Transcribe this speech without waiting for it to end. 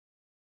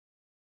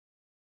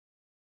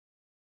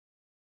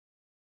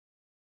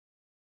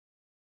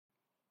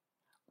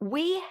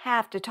We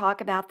have to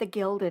talk about the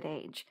Gilded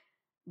Age,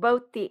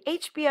 both the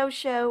HBO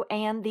show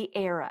and the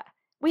era.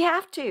 We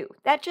have to.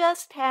 That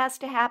just has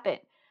to happen.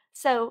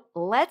 So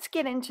let's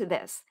get into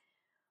this.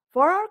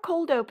 For our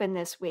cold open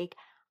this week,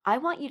 I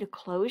want you to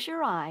close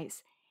your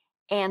eyes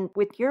and,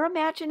 with your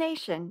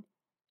imagination,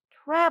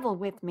 travel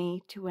with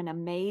me to an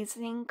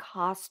amazing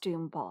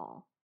costume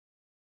ball.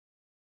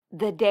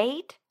 The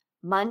date,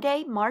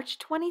 Monday, March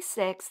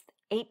 26th,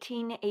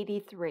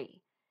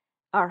 1883.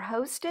 Our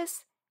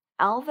hostess,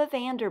 Alva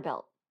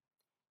Vanderbilt.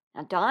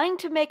 Now, dying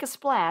to make a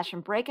splash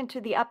and break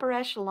into the upper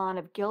echelon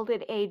of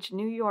Gilded Age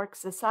New York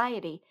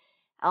society,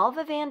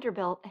 Alva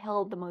Vanderbilt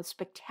held the most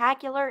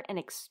spectacular and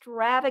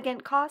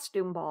extravagant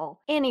costume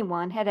ball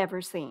anyone had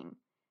ever seen.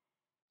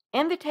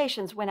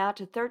 Invitations went out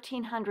to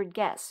 1,300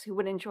 guests who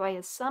would enjoy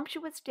a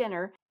sumptuous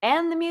dinner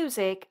and the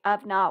music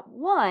of not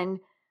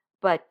one,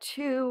 but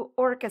two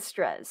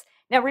orchestras.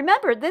 Now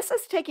remember, this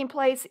is taking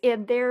place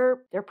in their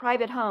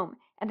private home,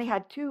 and they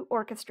had two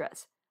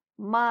orchestras.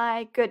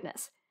 My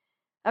goodness.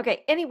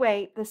 Okay,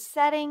 anyway, the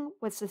setting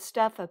was the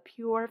stuff of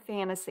pure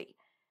fantasy.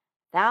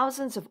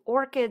 Thousands of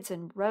orchids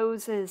and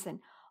roses and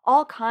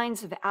all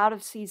kinds of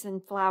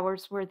out-of-season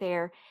flowers were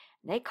there.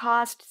 They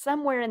cost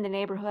somewhere in the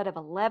neighborhood of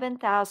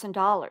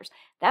 $11,000.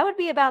 That would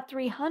be about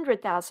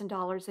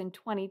 $300,000 in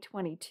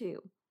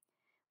 2022.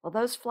 Well,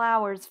 those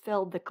flowers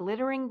filled the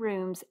glittering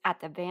rooms at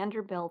the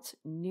Vanderbilts'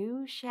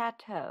 new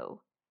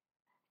chateau.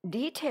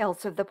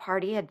 Details of the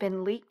party had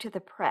been leaked to the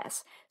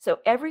press, so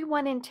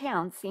everyone in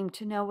town seemed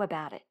to know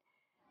about it.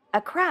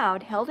 A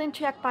crowd, held in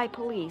check by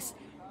police,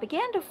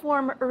 began to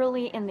form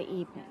early in the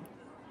evening.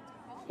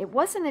 It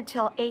wasn't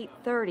until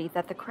 8:30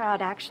 that the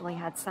crowd actually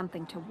had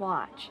something to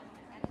watch.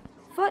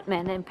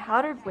 Footmen in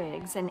powdered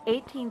wigs and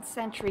 18th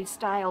century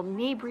style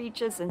knee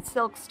breeches and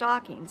silk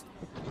stockings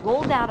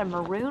rolled out a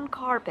maroon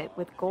carpet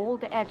with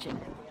gold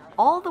edging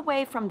all the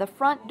way from the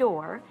front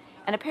door,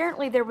 and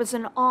apparently there was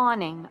an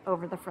awning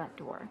over the front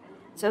door.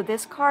 So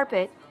this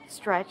carpet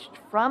stretched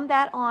from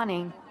that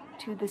awning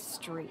to the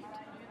street.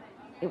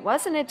 It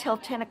wasn't until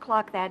 10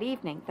 o'clock that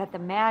evening that the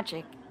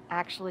magic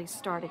actually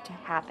started to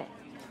happen.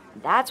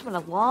 That's when a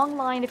long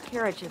line of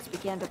carriages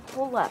began to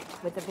pull up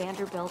with the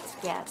Vanderbilts'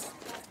 guests.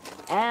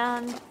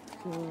 And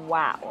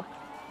wow,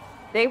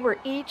 they were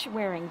each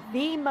wearing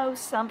the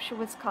most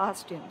sumptuous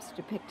costumes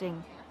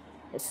depicting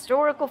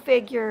historical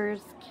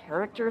figures,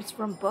 characters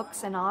from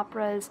books and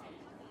operas,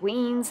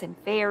 queens and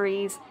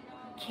fairies,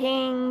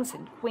 kings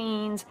and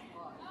queens,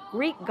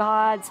 Greek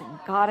gods and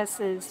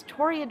goddesses,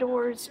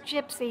 toreadors,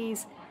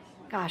 gypsies,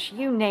 gosh,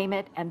 you name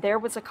it, and there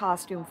was a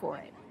costume for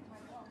it.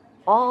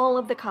 All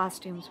of the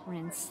costumes were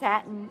in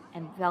satin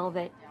and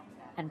velvet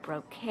and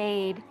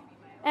brocade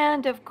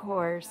and, of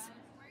course,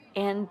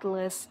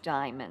 endless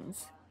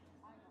diamonds.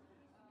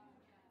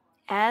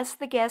 As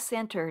the guests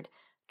entered,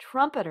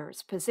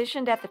 trumpeters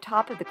positioned at the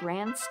top of the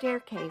grand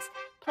staircase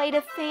played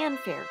a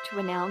fanfare to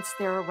announce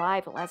their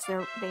arrival as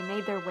they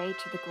made their way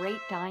to the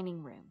great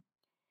dining room.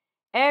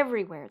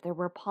 Everywhere there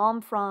were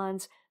palm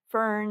fronds,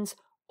 ferns,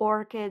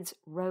 orchids,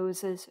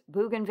 roses,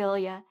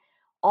 bougainvillea,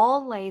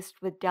 all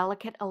laced with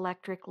delicate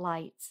electric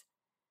lights.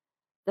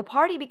 The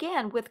party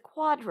began with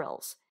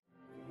quadrilles.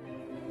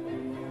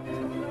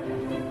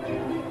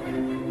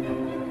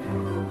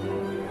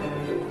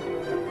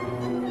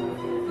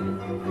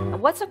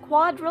 What's a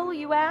quadrille,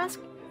 you ask?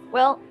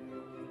 Well,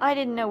 I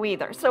didn't know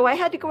either, so I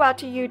had to go out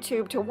to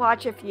YouTube to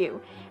watch a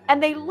few,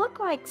 and they look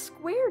like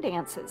square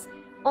dances.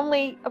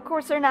 Only, of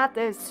course, they're not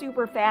the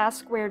super fast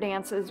square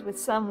dances with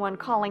someone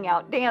calling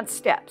out dance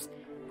steps.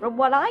 From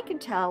what I can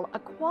tell, a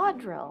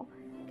quadrille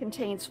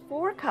contains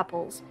 4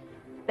 couples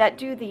that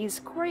do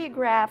these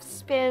choreographed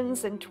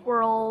spins and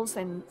twirls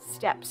and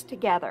steps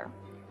together.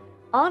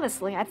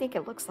 Honestly, I think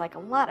it looks like a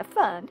lot of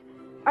fun.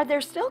 Are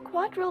there still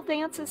quadrille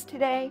dances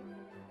today?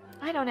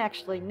 I don't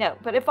actually know,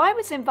 but if I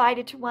was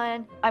invited to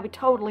one, I would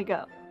totally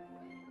go.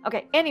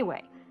 Okay,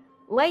 anyway,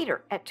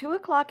 later at 2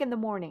 o'clock in the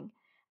morning,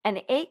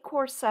 an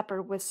 8-course supper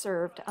was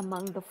served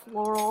among the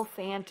floral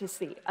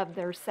fantasy of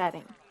their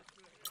setting.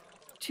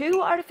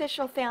 2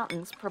 artificial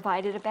fountains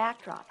provided a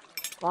backdrop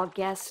while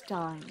guests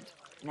dined,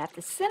 and at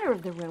the center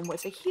of the room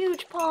was a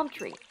huge palm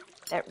tree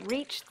that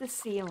reached the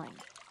ceiling.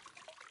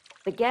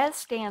 The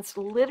guests danced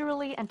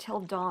literally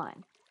until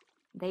dawn.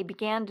 They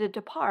began to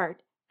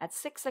depart at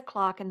 6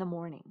 o'clock in the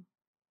morning.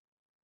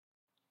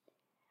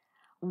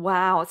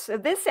 Wow, so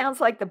this sounds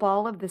like the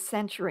ball of the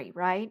century,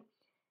 right?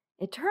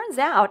 It turns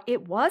out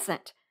it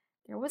wasn't.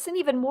 There was an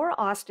even more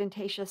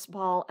ostentatious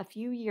ball a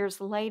few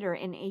years later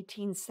in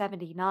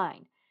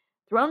 1879,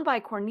 thrown by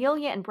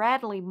Cornelia and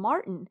Bradley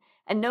Martin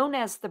and known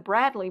as the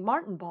Bradley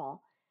Martin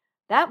Ball.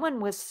 That one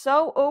was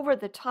so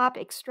over-the-top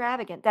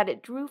extravagant that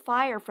it drew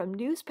fire from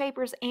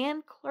newspapers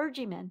and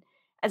clergymen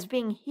as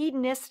being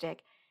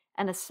hedonistic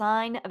and a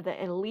sign of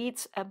the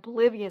elite's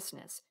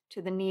obliviousness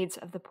to the needs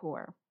of the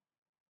poor.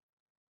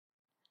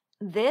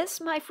 This,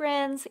 my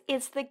friends,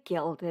 is the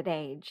Gilded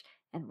Age,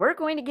 and we're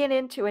going to get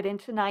into it in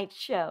tonight's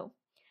show.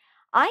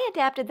 I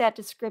adapted that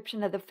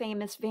description of the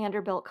famous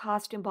Vanderbilt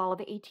costume ball of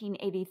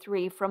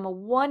 1883 from a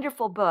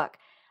wonderful book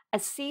A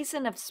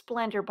Season of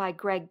Splendor by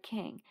Greg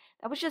King.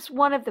 That was just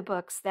one of the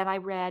books that I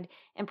read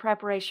in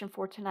preparation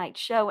for tonight's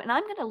show, and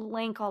I'm going to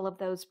link all of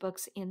those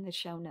books in the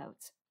show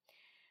notes.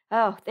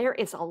 Oh, there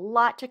is a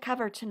lot to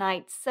cover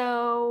tonight,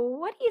 so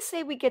what do you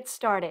say we get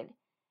started?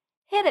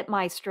 Hit it,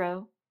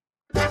 Maestro.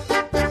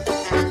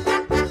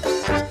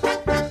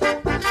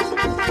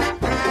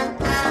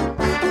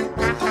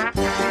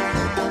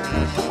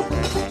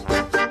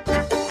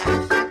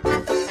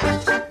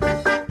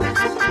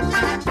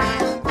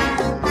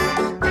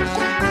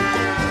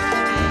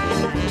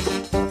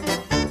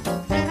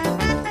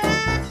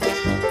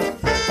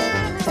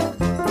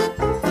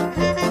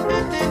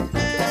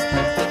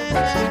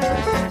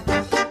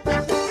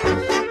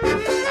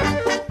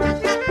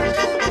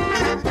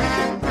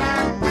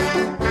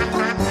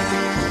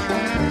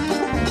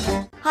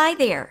 Hi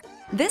there,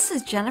 this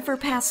is Jennifer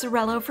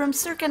Passarello from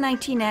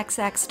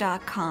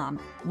Circa19xx.com.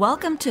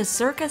 Welcome to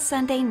Circa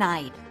Sunday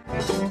Night.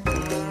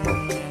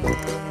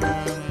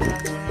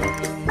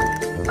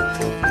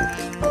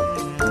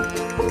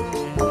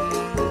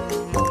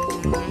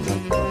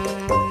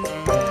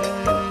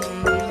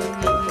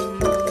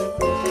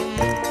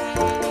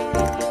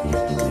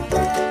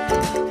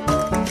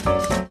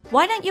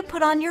 Why don't you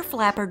put on your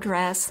flapper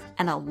dress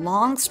and a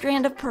long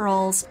strand of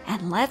pearls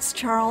and let's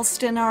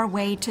Charleston our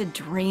way to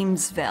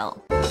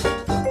Dreamsville.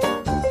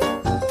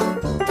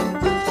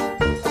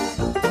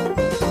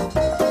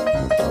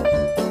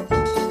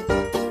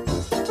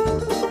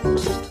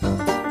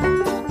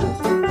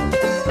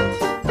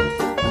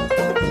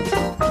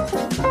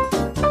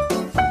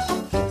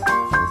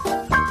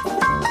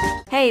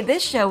 Hey,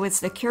 this show is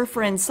the cure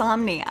for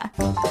insomnia.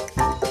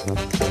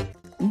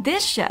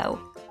 This show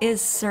is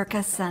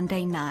Circa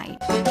Sunday Night.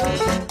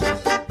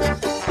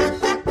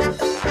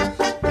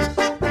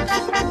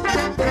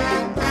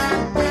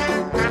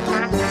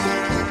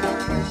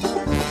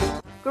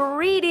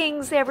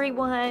 Greetings,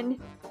 everyone.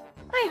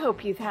 I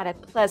hope you've had a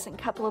pleasant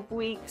couple of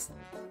weeks.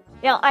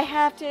 Now, I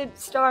have to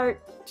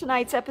start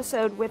tonight's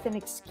episode with an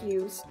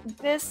excuse.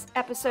 This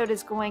episode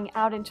is going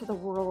out into the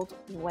world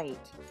late.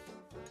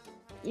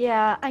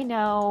 Yeah, I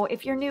know.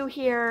 If you're new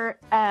here,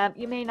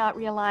 you may not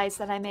realize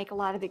that I make a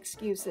lot of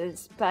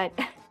excuses, but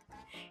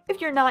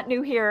if you're not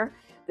new here,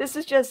 this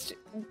is just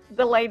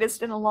the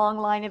latest in a long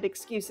line of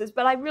excuses,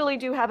 but I really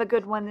do have a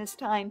good one this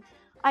time.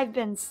 I've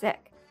been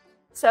sick.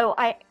 So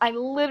I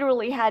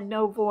literally had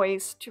no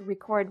voice to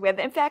record with.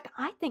 In fact,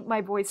 I think my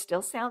voice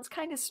still sounds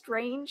kind of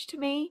strange to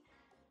me.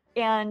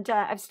 And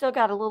I've still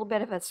got a little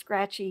bit of a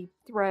scratchy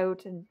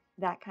throat and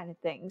that kind of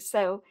thing.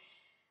 So,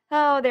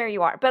 oh, there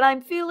you are. But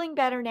I'm feeling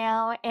better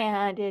now,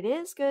 and it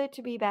is good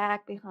to be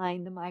back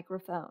behind the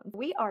microphone.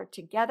 We are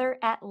together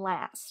at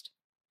last.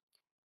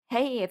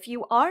 Hey, if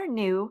you are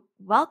new,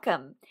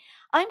 welcome.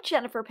 I'm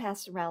Jennifer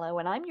Passarello,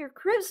 and I'm your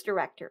cruise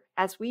director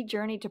as we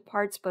journey to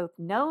parts both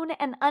known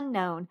and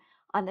unknown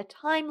on the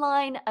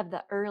timeline of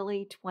the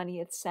early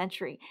 20th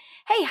century.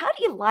 Hey, how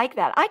do you like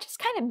that? I just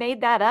kind of made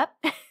that up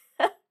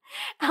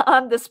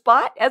on the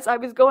spot as I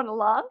was going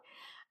along.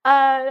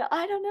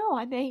 I don't know.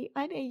 I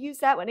may use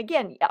that one.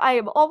 Again, I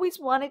have always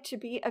wanted to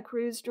be a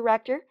cruise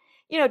director,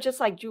 just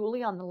like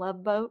Julie on the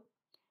Love Boat.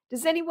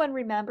 Does anyone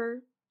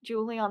remember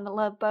Julie on the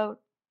Love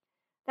Boat?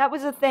 That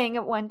was a thing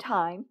at one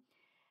time.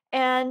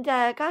 And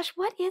gosh,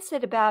 what is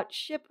it about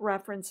ship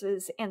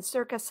references and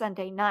Circa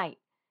Sunday Night?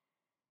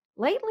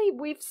 Lately,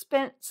 we've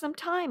spent some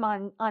time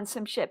on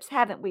some ships,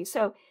 haven't we?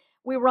 So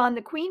we were on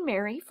the Queen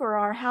Mary for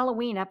our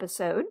Halloween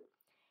episode.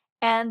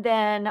 And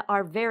then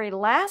our very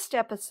last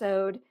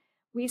episode,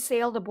 we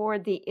sailed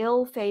aboard the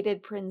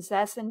ill-fated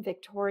Prinzessin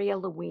Victoria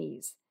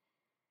Louise.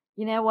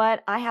 You know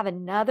what? I have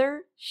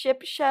another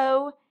ship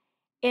show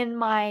in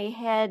my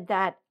head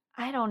that,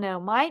 I don't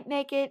know, might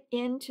make it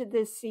into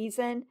this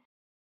season.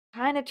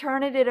 Kind of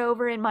turning it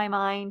over in my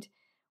mind.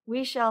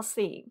 We shall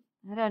see.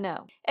 I don't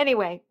know.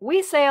 Anyway,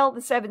 we sail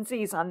the 7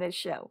 seas on this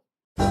show.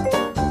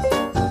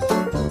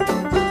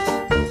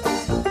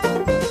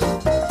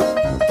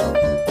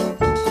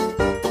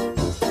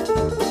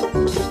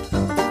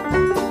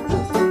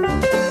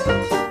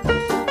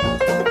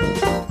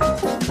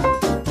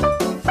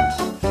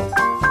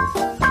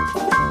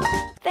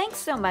 Thanks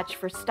so much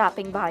for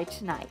stopping by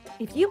tonight.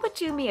 If you would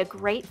do me a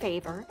great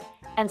favor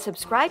and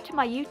subscribe to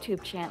my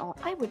YouTube channel,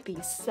 I would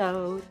be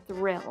so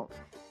thrilled.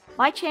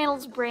 My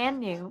channel's brand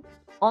new,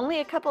 only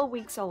a couple of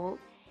weeks old,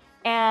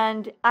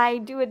 and I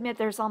do admit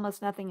there's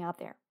almost nothing out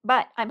there.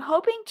 But I'm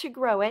hoping to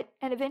grow it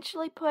and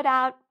eventually put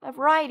out a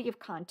variety of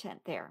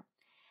content there.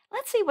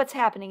 Let's see what's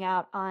happening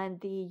out on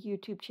the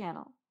YouTube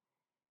channel.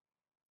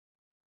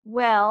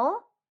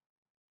 Well,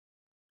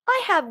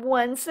 I have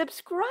 1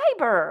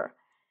 subscriber.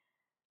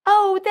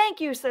 Oh, thank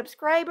you,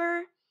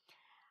 subscriber.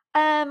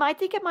 I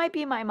think it might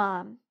be my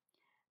mom.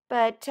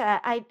 But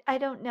I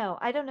don't know.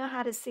 I don't know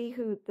how to see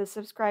who the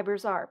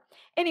subscribers are.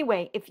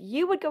 Anyway, if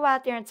you would go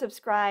out there and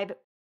subscribe,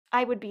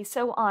 I would be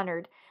so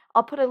honored.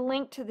 I'll put a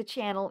link to the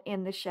channel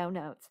in the show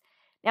notes.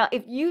 Now,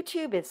 if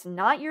YouTube is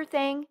not your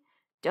thing,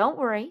 don't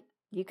worry.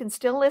 You can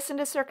still listen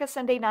to Circa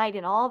Sunday Night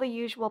in all the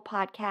usual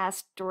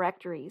podcast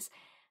directories.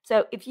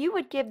 So if you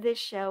would give this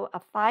show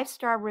a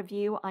 5-star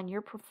review on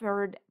your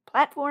preferred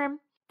platform,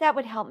 that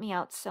would help me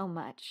out so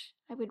much.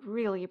 I would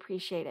really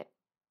appreciate it.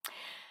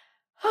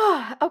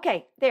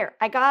 Okay, there.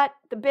 I got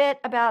the bit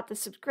about the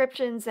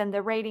subscriptions and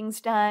the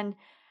ratings done.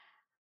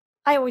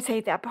 I always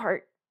hate that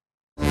part.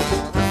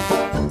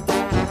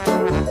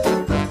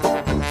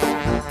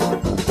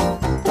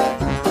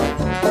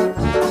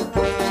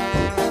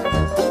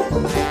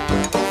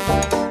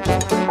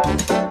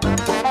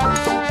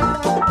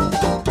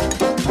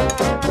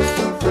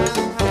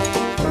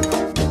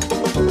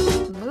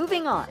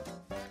 Moving on.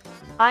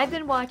 I've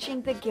been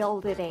watching The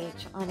Gilded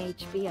Age on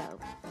HBO.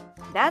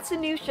 That's a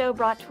new show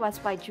brought to us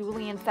by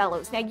Julian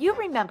Fellowes. Now, you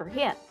remember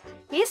him.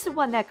 He's the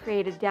one that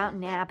created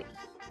Downton Abbey.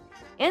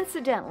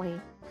 Incidentally,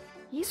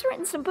 he's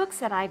written some books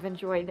that I've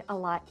enjoyed a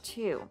lot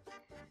too.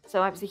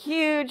 So I was a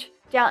huge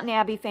Downton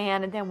Abbey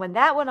fan, and then when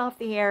that went off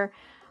the air,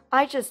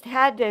 I just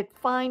had to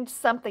find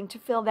something to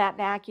fill that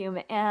vacuum,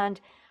 and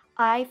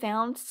I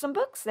found some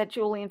books that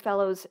Julian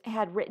Fellowes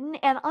had written,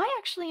 and I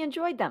actually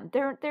enjoyed them.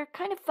 They're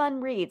kind of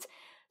fun reads.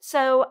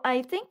 So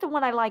I think the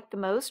one I liked the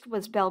most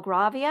was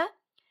Belgravia.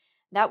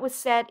 That was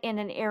set in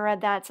an era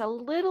that's a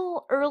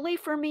little early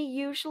for me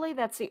usually.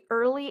 That's the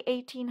early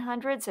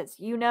 1800s. As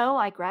you know,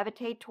 I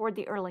gravitate toward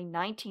the early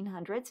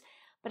 1900s,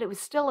 but it was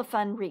still a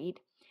fun read.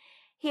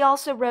 He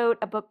also wrote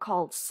a book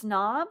called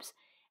Snobs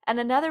and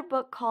another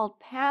book called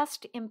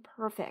Past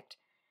Imperfect.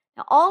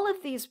 Now, all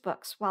of these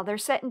books, while they're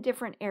set in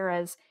different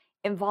eras,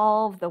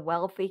 involve the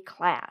wealthy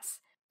class.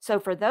 So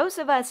for those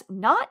of us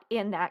not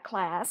in that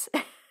class,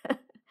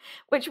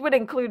 which would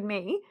include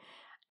me,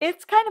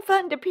 it's kind of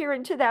fun to peer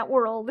into that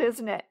world,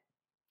 isn't it?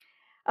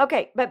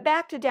 Okay, but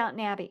back to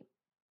Downton Abbey.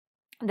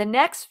 The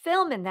next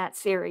film in that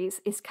series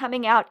is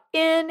coming out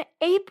in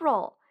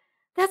April.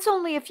 That's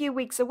only a few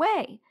weeks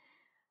away.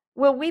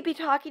 Will we be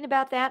talking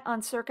about that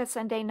on Circa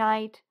Sunday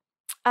Night?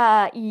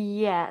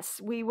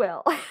 Yes, we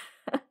will.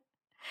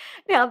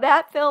 Now,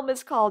 that film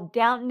is called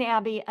Downton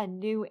Abbey, A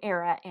New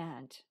Era,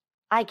 and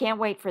I can't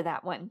wait for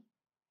that one.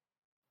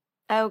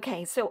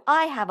 Okay, so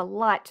I have a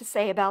lot to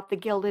say about the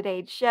Gilded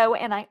Age show,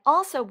 and I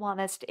also want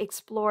us to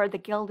explore the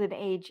Gilded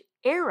Age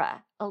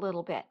era a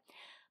little bit.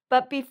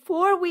 But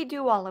before we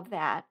do all of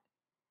that,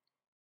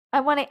 I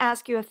want to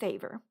ask you a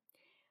favor.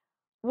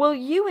 Will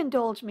you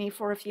indulge me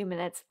for a few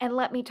minutes and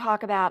let me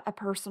talk about a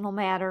personal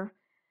matter?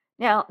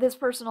 Now, this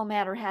personal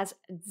matter has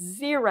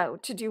zero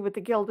to do with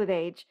the Gilded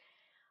Age,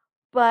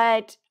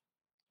 but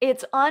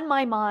it's on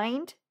my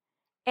mind,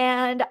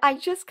 and I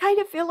just kind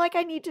of feel like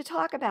I need to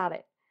talk about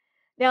it.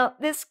 Now,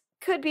 this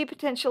could be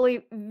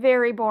potentially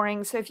very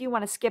boring, so if you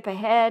want to skip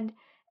ahead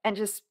and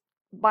just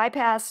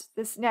bypass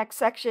this next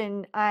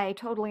section, I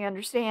totally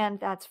understand.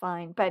 That's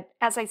fine. But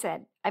as I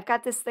said, I've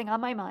got this thing on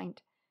my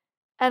mind,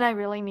 and I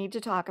really need to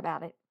talk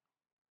about it.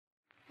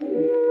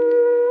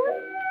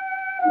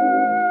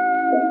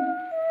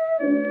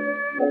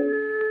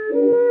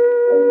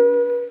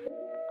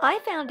 I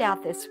found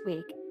out this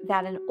week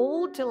that an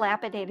old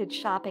dilapidated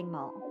shopping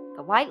mall,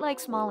 the White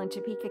Lakes Mall in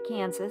Topeka,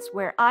 Kansas,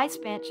 where I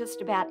spent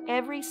just about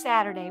every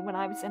Saturday when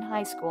I was in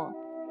high school,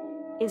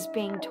 is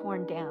being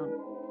torn down.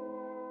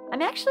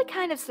 I'm actually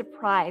kind of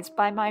surprised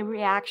by my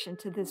reaction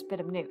to this bit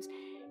of news.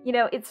 You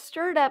know, it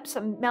stirred up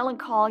some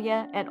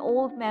melancholia and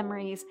old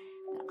memories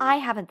that I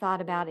haven't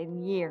thought about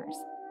in years.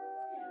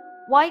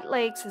 White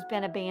Lakes has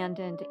been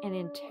abandoned and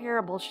in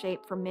terrible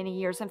shape for many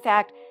years. In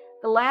fact,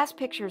 the last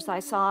pictures I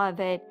saw of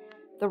it,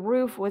 the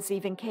roof was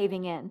even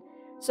caving in.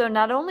 So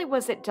not only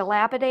was it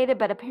dilapidated,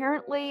 but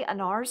apparently an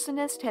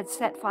arsonist had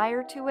set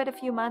fire to it a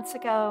few months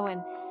ago,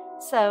 and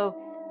so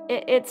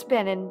it's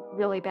been in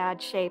really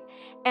bad shape.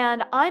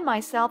 And I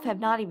myself have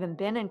not even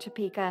been in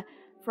Topeka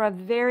for a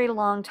very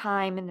long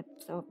time, and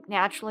so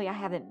naturally I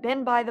haven't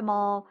been by the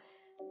mall,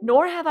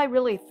 nor have I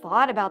really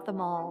thought about the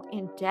mall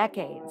in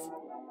decades.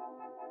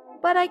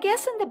 But I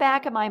guess in the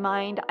back of my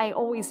mind, I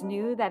always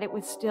knew that it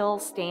was still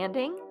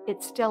standing,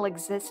 it still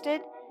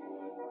existed,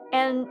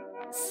 and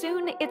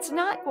soon it's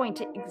not going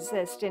to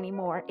exist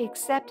anymore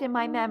except in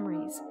my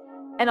memories,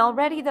 and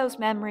already those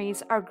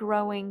memories are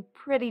growing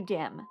pretty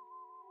dim.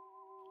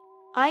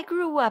 I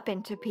grew up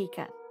in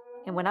Topeka,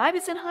 and when I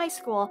was in high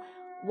school,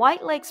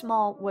 White Lakes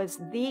Mall was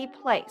the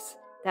place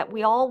that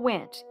we all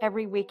went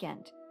every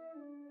weekend.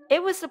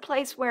 It was the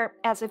place where,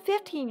 as a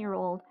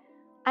 15-year-old,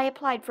 I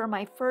applied for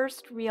my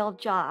first real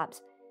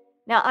jobs.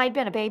 Now, I'd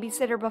been a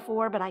babysitter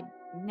before, but I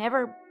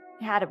never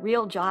had a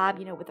real job,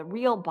 you know, with a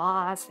real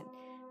boss and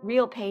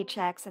real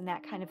paychecks and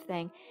that kind of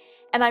thing.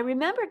 And I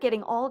remember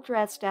getting all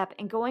dressed up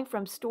and going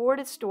from store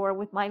to store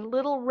with my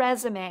little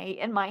resume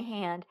in my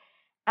hand,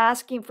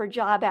 asking for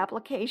job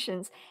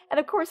applications. And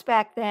of course,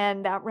 back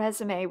then, that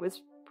resume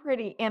was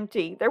pretty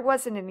empty. There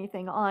wasn't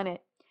anything on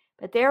it.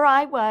 But there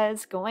I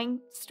was, going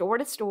store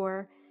to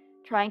store,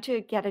 trying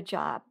to get a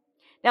job.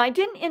 Now, I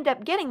didn't end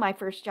up getting my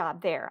first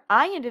job there.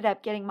 I ended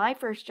up getting my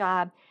first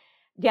job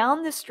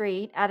down the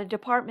street at a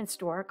department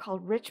store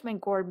called Richmond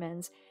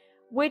Gordman's,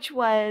 which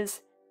was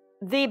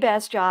the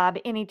best job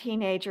any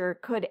teenager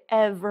could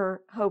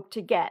ever hope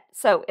to get.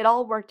 So it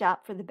all worked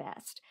out for the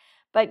best.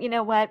 But you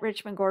know what?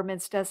 Richmond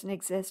Gordman's doesn't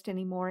exist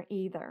anymore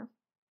either.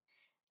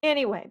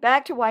 Anyway,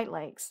 back to White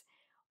Lakes.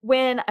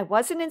 When I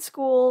wasn't in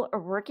school or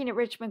working at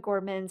Richmond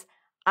Gordman's,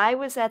 I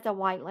was at the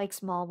White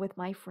Lakes Mall with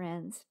my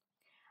friends.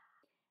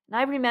 And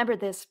I remember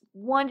this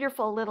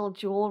wonderful little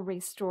jewelry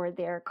store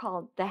there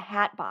called the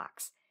Hat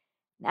Box.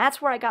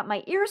 That's where I got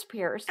my ears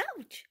pierced.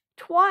 Ouch.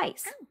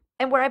 Twice. Ow.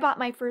 And where I bought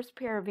my first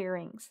pair of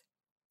earrings.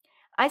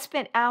 I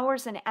spent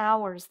hours and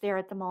hours there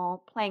at the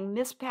mall playing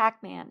Miss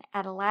Pac-Man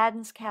at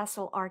Aladdin's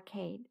Castle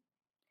Arcade.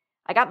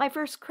 I got my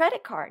first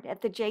credit card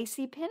at the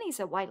J.C. Penney's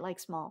at White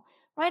Lakes Mall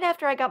right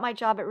after I got my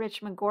job at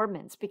Richmond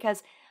Gordman's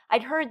because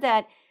I'd heard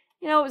that,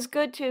 it was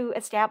good to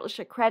establish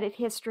a credit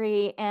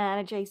history and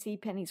a J.C.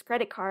 Penney's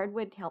credit card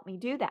would help me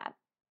do that.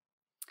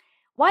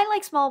 White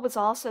Lakes Mall was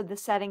also the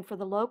setting for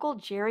the local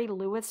Jerry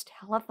Lewis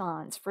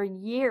telethons for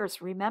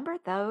years. Remember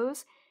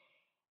those?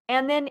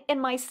 And then in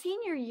my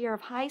senior year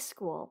of high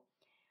school,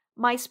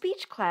 my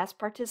speech class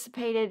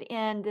participated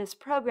in this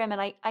program,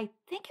 and I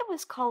think it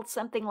was called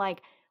something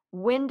like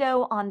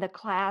Window on the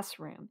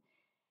Classroom.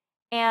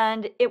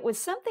 And it was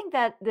something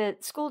that the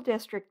school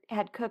district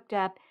had cooked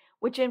up,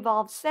 which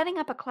involved setting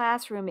up a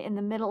classroom in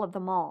the middle of the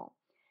mall.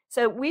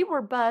 So we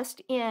were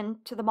bused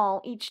into the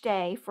mall each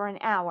day for an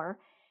hour,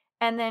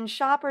 and then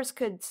shoppers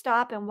could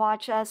stop and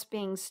watch us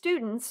being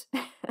students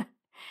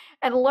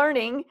and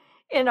learning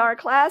in our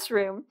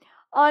classroom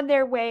on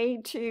their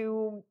way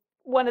to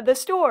one of the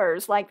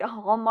stores, like the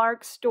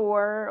Hallmark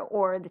store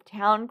or the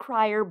Town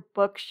Crier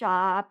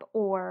bookshop,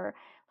 or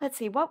let's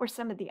see, what were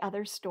some of the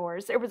other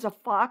stores? There was a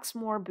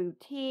Foxmore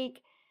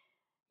boutique,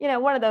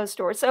 one of those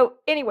stores. So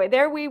anyway,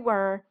 there we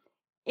were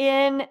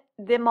in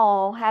the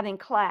mall having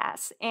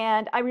class.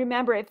 And I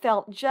remember it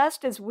felt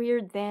just as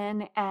weird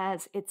then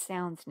as it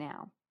sounds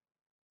now.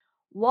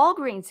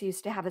 Walgreens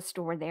used to have a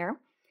store there,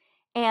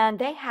 and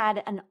they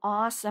had an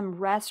awesome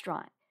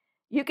restaurant.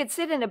 You could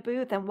sit in a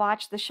booth and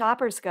watch the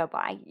shoppers go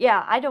by.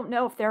 Yeah, I don't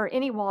know if there are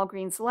any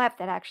Walgreens left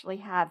that actually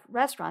have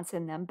restaurants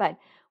in them, but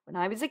when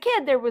I was a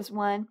kid, there was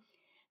one.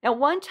 Now,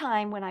 one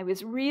time when I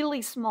was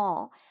really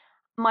small,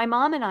 my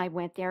mom and I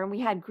went there and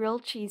we had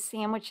grilled cheese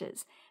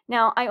sandwiches.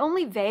 Now, I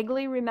only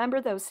vaguely remember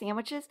those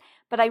sandwiches,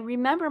 but I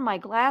remember my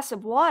glass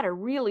of water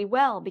really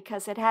well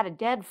because it had a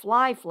dead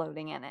fly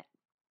floating in it.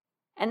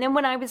 And then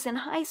when I was in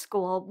high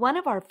school, one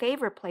of our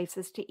favorite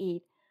places to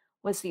eat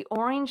was the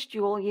Orange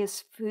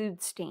Julius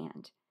food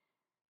stand.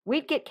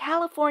 We'd get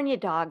California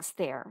dogs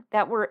there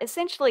that were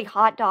essentially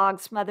hot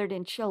dogs smothered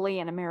in chili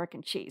and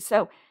American cheese.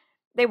 So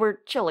they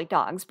were chili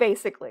dogs,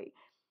 basically.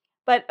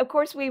 But of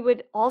course, we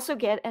would also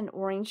get an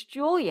Orange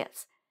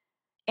Julius.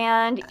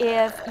 And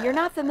if you're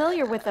not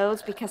familiar with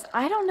those, because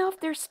I don't know if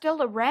they're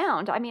still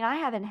around. I mean, I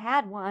haven't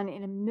had one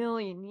in a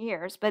million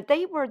years, but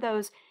they were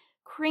those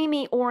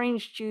creamy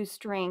orange juice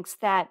drinks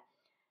that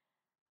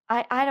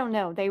I don't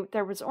know.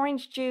 There was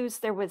orange juice,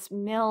 there was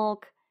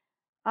milk.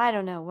 I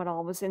don't know what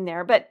all was in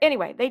there. But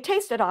anyway, they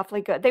tasted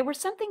awfully good. They were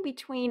something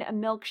between a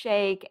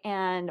milkshake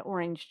and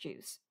orange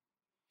juice.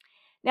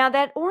 Now,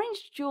 that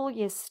Orange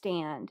Julius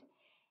stand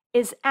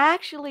is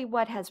actually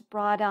what has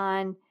brought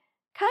on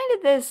kind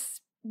of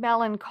this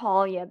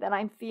melancholia that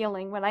I'm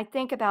feeling when I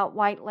think about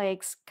White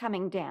Lakes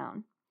coming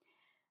down.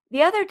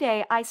 The other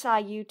day, I saw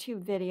a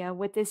YouTube video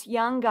with this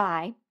young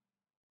guy,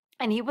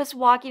 and he was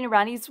walking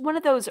around. He's one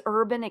of those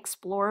urban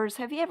explorers.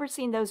 Have you ever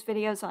seen those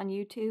videos on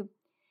YouTube?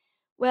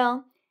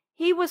 Well,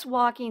 he was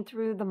walking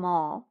through the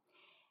mall,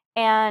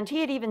 and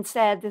he had even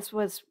said this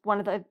was one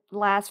of the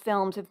last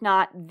films, if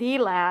not the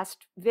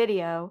last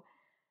video,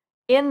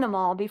 in the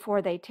mall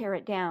before they tear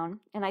it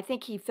down. And I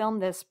think he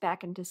filmed this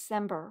back in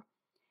December.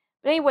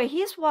 But anyway,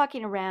 he's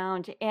walking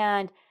around,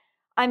 and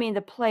I mean,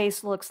 the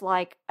place looks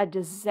like a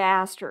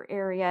disaster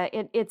area.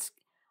 It's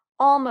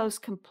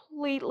almost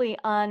completely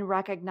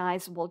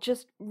unrecognizable,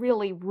 just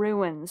really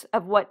ruins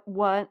of what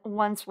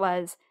once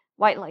was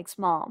White Lakes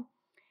Mall.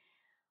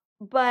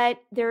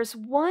 But there's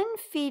one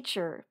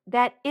feature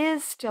that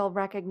is still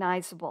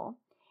recognizable,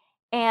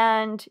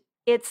 and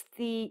it's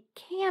the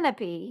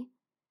canopy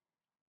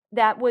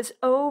that was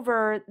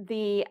over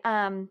the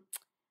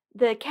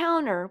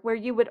counter where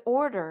you would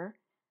order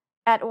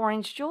at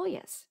Orange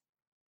Julius.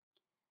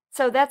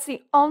 So that's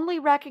the only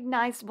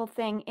recognizable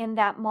thing in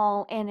that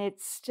mall, and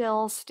it's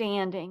still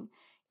standing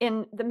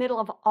in the middle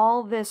of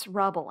all this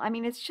rubble. I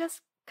mean, it's just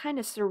kind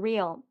of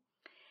surreal.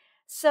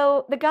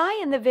 So the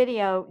guy in the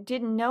video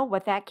didn't know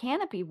what that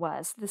canopy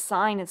was. The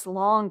sign is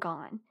long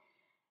gone.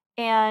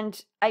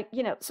 And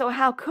so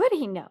how could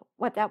he know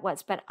what that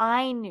was? But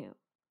I knew.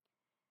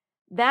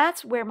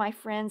 That's where my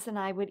friends and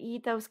I would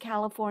eat those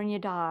California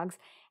dogs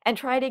and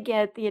try to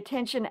get the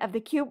attention of the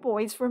cute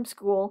boys from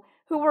school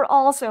who were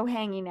also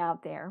hanging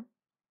out there.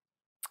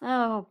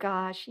 Oh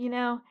gosh,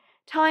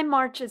 time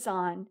marches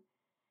on.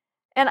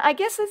 And I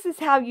guess this is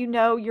how you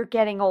know you're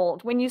getting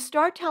old, when you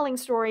start telling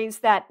stories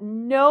that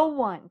no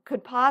one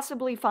could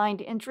possibly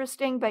find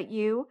interesting but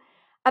you,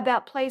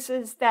 about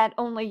places that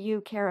only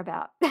you care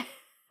about.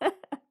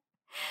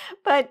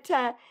 But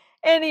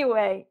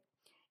anyway,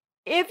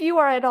 If you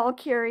are at all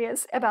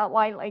curious about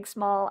White Lake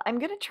Mall, I'm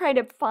going to try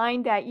to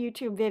find that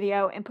YouTube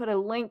video and put a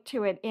link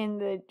to it in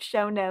the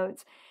show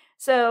notes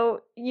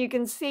so you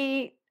can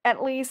see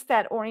at least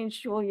that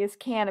Orange Julius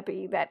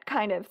canopy that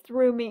kind of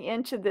threw me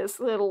into this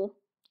little,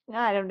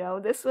 I don't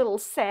know, this little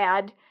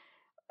sad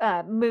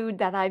mood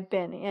that I've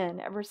been in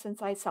ever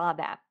since I saw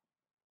that.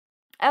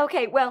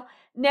 Okay, well,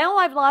 now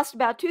I've lost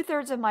about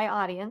 2/3 of my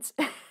audience.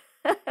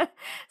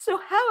 So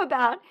how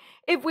about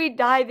if we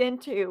dive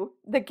into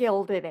the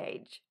Gilded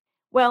Age?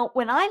 Well,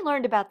 when I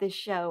learned about this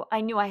show,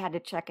 I knew I had to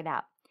check it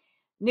out.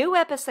 New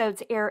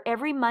episodes air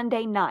every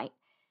Monday night,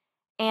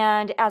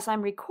 and as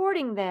I'm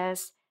recording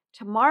this,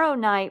 tomorrow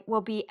night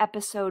will be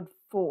episode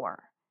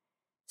 4.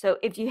 So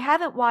if you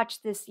haven't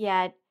watched this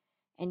yet,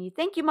 and you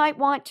think you might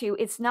want to,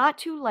 it's not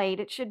too late.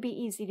 It should be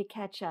easy to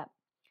catch up.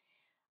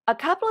 A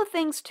couple of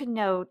things to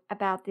note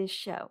about this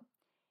show.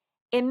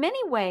 In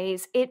many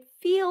ways, it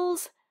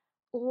feels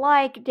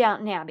like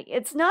Downton Abbey.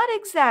 It's not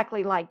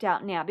exactly like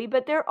Downton Abbey,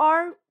 but there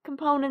are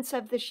components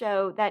of the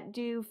show that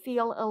do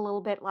feel a little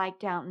bit like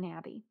Downton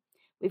Abbey.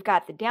 We've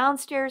got the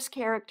downstairs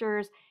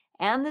characters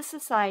and the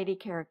society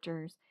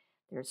characters.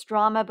 There's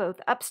drama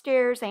both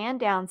upstairs and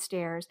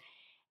downstairs.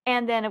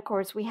 And then, of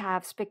course, we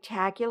have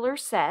spectacular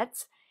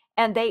sets,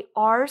 and they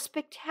are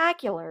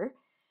spectacular.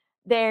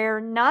 They're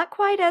not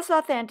quite as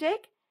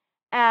authentic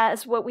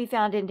as what we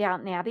found in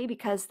Downton Abbey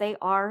because they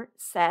are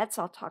sets.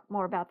 I'll talk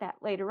more about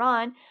that later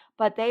on,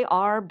 but they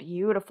are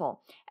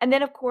beautiful. And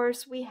then, of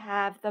course, we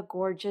have the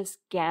gorgeous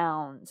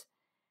gowns.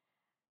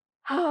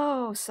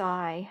 Oh,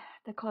 sigh.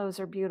 The clothes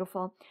are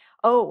beautiful.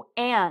 Oh,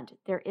 and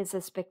there is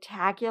a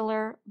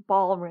spectacular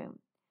ballroom.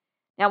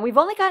 Now, we've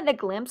only gotten a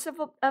glimpse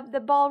of the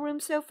ballroom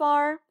so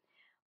far,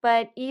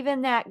 but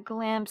even that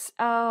glimpse,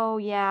 oh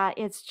yeah,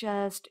 it's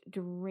just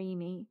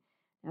dreamy.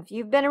 Now, if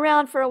you've been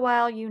around for a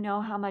while, you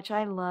know how much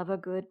I love a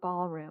good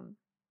ballroom.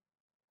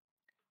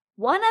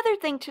 One other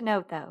thing to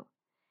note, though,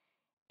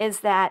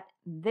 is that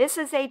this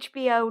is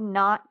HBO,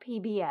 not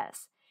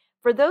PBS.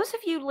 For those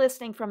of you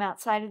listening from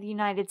outside of the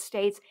United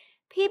States,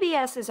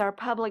 PBS is our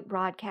public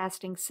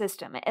broadcasting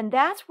system, and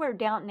that's where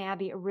Downton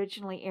Abbey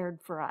originally aired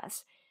for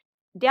us.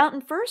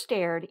 Downton first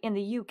aired in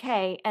the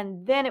UK,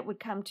 and then it would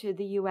come to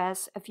the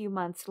US a few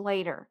months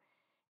later.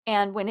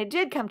 And when it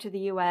did come to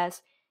the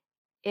US,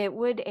 it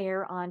would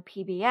air on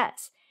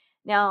PBS.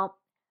 Now,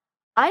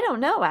 I don't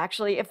know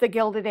actually if the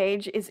Gilded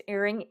Age is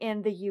airing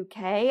in the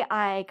UK.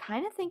 I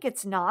kind of think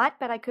it's not,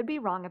 but I could be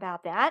wrong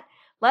about that.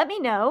 Let me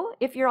know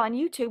if you're on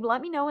YouTube.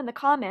 Let me know in the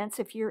comments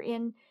if you're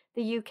in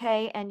the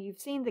UK and you've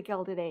seen the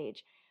Gilded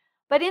Age.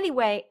 But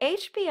anyway,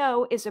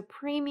 HBO is a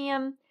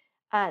premium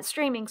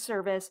streaming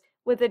service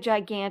with a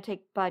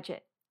gigantic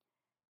budget.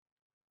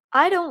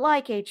 I don't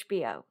like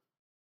HBO.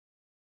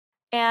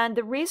 And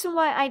the reason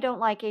why I don't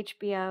like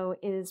HBO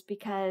is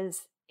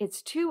because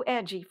it's too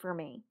edgy for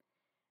me.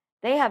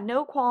 They have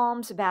no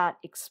qualms about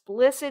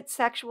explicit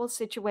sexual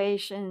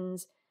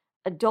situations,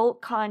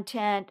 adult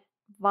content,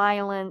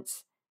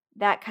 violence,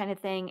 that kind of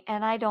thing,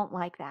 and I don't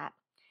like that.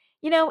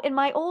 You know, in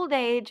my old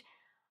age,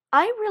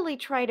 I really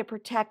try to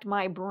protect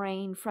my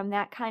brain from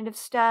that kind of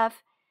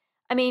stuff.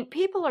 I mean,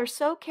 people are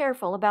so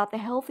careful about the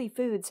healthy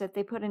foods that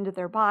they put into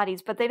their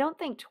bodies, but they don't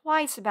think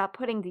twice about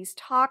putting these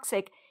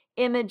toxic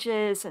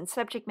images and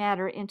subject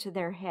matter into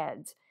their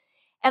heads.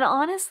 And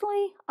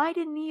honestly, I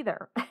didn't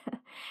either.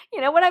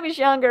 You know, when I was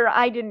younger,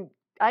 I didn't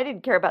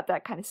care about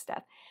that kind of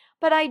stuff,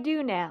 but I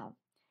do now.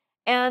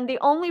 And the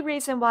only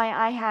reason why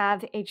I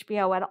have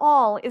HBO at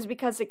all is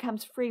because it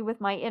comes free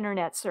with my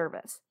internet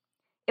service.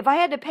 If I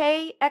had to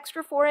pay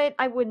extra for it,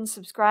 I wouldn't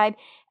subscribe,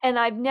 and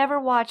I've never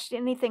watched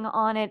anything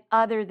on it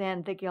other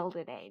than The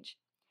Gilded Age.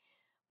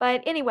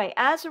 But anyway,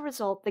 as a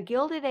result, The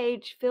Gilded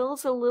Age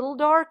feels a little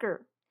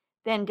darker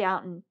than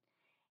Downton.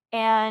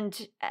 And,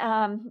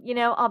 you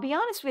know, I'll be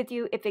honest with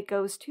you, if it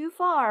goes too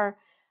far,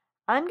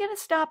 I'm going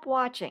to stop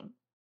watching.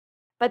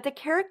 But the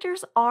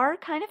characters are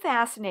kind of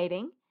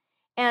fascinating.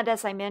 And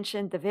as I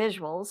mentioned, the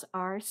visuals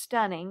are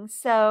stunning.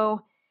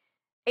 So,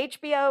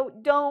 HBO,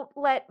 don't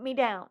let me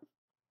down.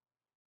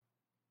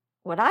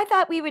 What I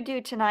thought we would do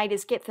tonight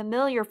is get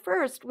familiar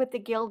first with the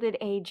Gilded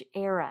Age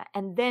era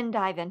and then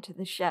dive into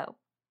the show.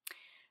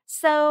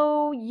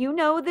 So, you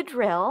know the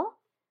drill.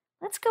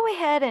 Let's go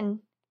ahead and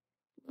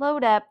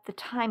load up the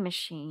time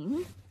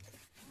machine.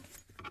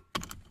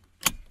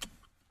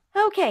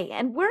 Okay,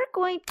 and we're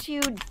going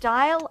to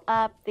dial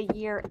up the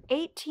year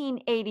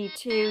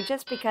 1882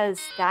 just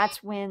because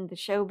that's when the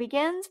show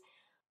begins.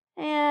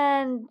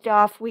 And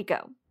off we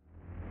go.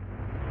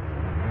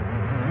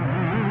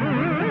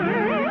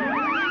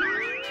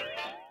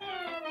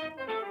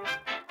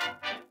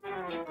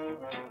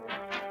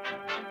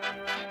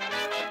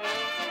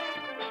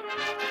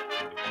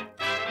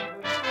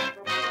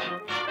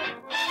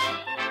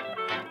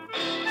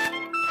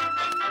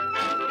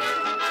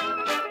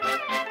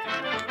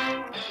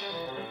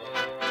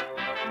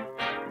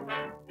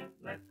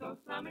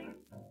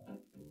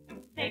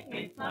 Take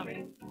me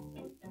slumming.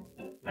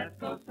 Let's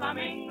go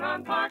slumming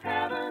on Park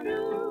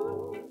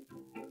Avenue.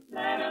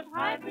 Let us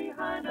hide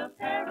behind a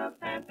pair of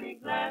fancy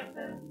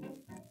glasses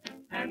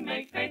and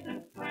make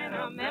faces when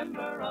a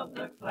member of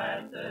the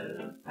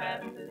classes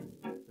passes.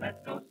 Let's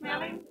go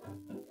smelling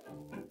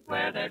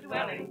where they're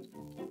dwelling,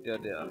 Dear,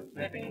 dear.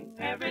 sniffing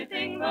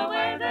everything the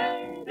way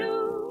they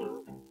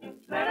do.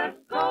 Let us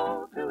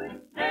go to it,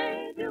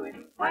 they do it,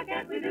 why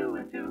can't we do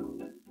it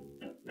too?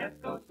 Let's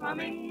go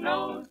slumming,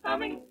 no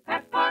slumming,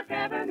 at Park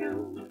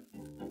Avenue.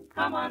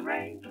 Come on,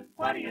 Ray,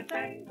 what do you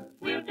say?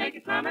 We'll take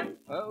it slumming.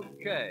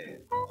 Okay.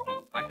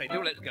 I say,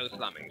 do let's go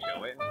slumming,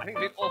 shall we? I think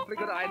it's an awfully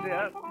good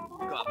idea.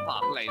 Go up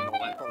Park Lane and all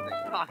that sort of thing.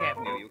 Park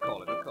Avenue, you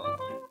call it, of course.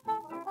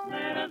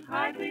 Let us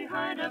hide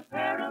behind a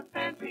pair of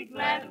fancy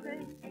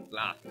glasses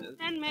Glasses.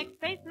 and make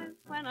faces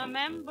when a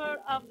member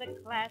of the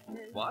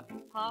classes What?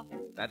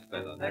 passes. That's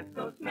better. Let's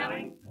go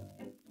smelling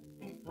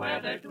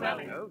where they're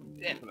dwelling. Oh,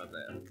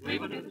 definitely. We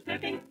will do the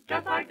sniffing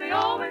just like they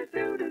always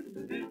do.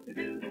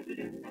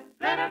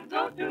 Let us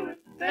go do it,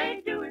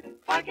 they do it,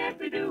 why can't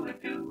we do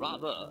it too?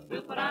 Rather.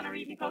 We'll put on our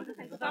evening clothes and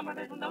take the summer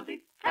little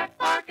nosies at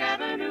Park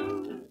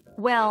Avenue.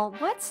 Well,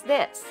 what's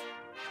this?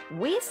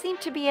 We seem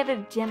to be at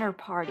a dinner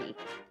party.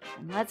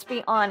 And let's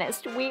be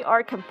honest, we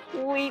are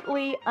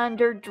completely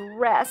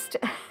underdressed.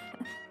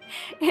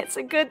 It's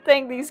a good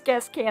thing these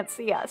guests can't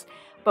see us,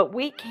 but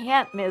we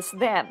can't miss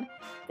them.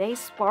 They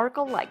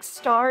sparkle like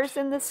stars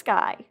in the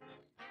sky.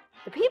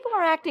 The people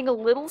are acting a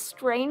little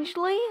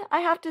strangely, I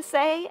have to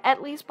say,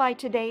 at least by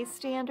today's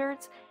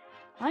standards.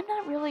 I'm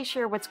not really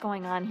sure what's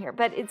going on here,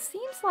 but it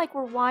seems like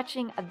we're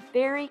watching a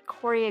very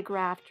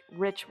choreographed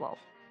ritual.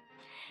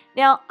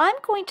 Now, I'm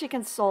going to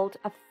consult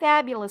a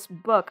fabulous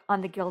book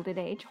on the Gilded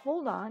Age.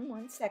 Hold on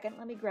one second,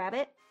 let me grab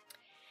it.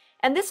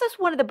 And this is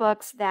one of the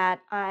books that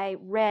I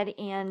read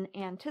in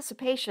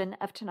anticipation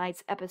of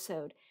tonight's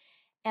episode.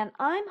 And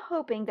I'm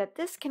hoping that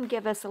this can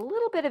give us a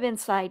little bit of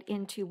insight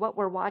into what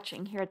we're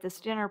watching here at this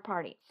dinner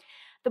party.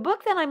 The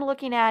book that I'm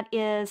looking at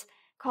is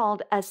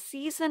called A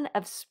Season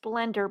of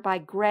Splendor by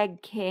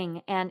Greg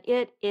King, and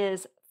it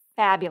is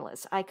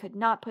fabulous. I could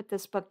not put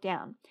this book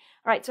down.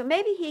 All right, so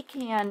maybe he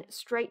can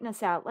straighten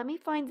us out. Let me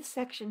find the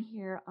section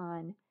here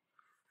on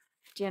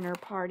dinner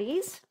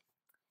parties.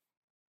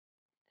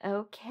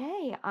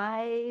 Okay,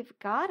 I've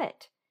got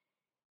it.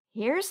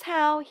 Here's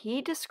how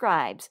he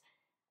describes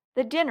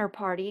the dinner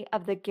party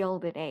of the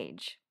Gilded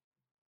Age.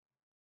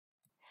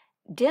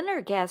 Dinner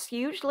guests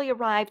usually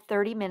arrived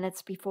 30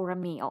 minutes before a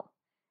meal.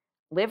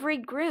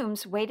 Liveried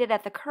grooms waited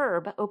at the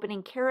curb,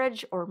 opening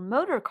carriage or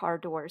motor car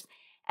doors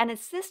and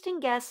assisting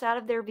guests out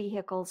of their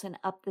vehicles and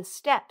up the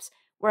steps,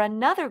 where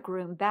another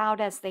groom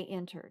bowed as they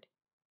entered.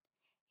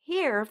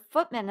 Here,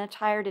 footmen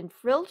attired in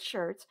frilled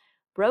shirts,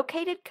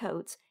 brocaded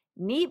coats,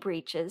 knee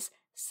breeches,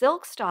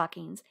 silk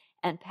stockings,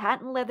 and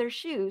patent leather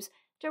shoes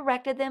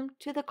directed them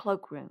to the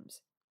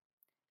cloakrooms.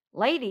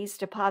 Ladies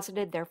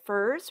deposited their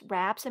furs,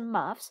 wraps, and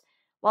muffs,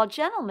 while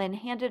gentlemen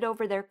handed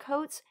over their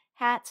coats,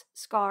 hats,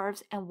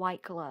 scarves, and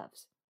white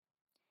gloves.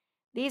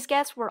 These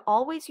guests were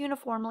always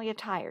uniformly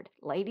attired,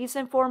 ladies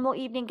in formal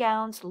evening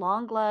gowns,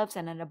 long gloves,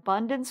 and an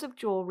abundance of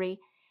jewelry,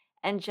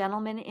 and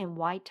gentlemen in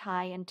white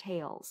tie and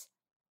tails.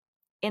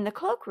 In the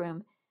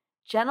cloakroom,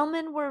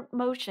 gentlemen were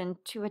motioned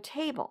to a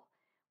table,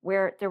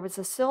 where there was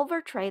a silver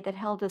tray that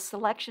held a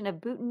selection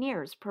of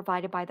boutonnieres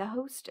provided by the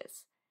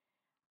hostess.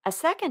 A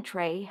second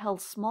tray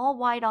held small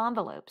white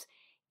envelopes,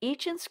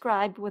 each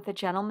inscribed with a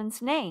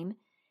gentleman's name,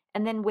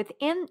 and then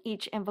within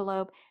each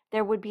envelope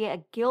there would be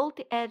a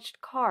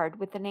gilt-edged card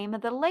with the name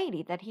of the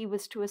lady that he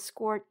was to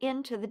escort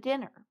into the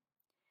dinner.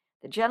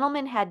 The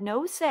gentleman had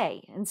no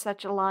say in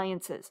such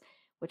alliances,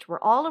 which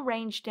were all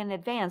arranged in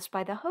advance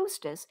by the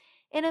hostess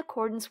in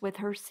accordance with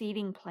her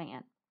seating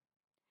plan.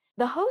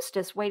 The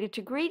hostess waited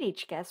to greet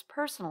each guest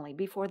personally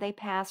before they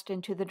passed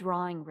into the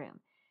drawing room,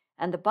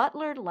 and the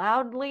butler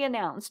loudly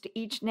announced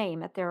each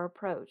name at their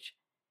approach.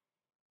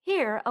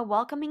 Here a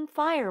welcoming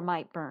fire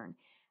might burn,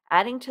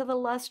 adding to the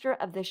luster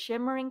of the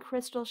shimmering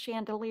crystal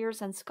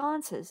chandeliers and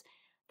sconces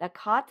that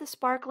caught the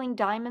sparkling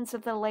diamonds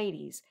of the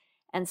ladies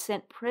and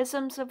sent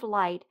prisms of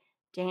light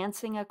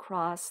dancing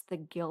across the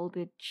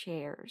gilded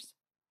chairs.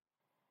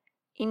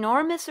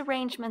 Enormous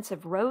arrangements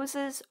of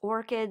roses,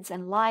 orchids,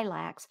 and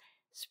lilacs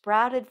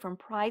sprouted from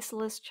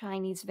priceless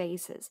Chinese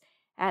vases,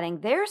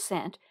 adding their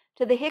scent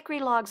to the hickory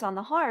logs on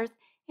the hearth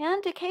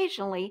and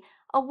occasionally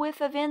a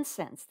whiff of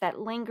incense that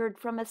lingered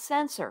from a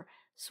censer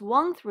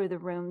swung through the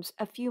rooms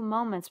a few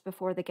moments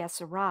before the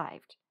guests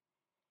arrived.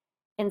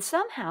 In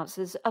some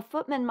houses, a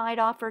footman might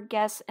offer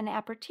guests an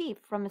aperitif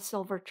from a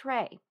silver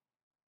tray.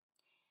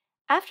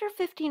 After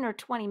 15 or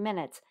 20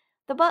 minutes,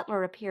 the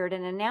butler appeared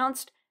and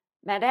announced,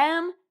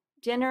 "Madame,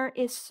 dinner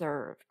is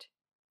served."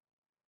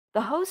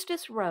 The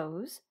hostess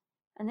rose,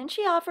 and then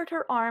she offered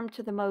her arm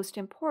to the most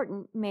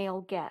important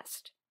male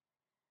guest.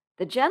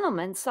 The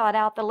gentlemen sought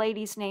out the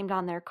ladies named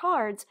on their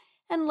cards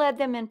and led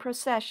them in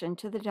procession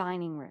to the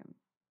dining room.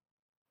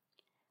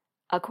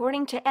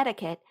 According to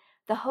etiquette,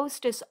 the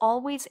hostess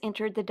always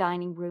entered the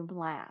dining room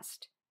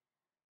last.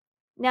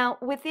 Now,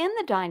 within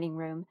the dining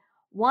room,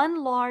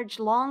 one large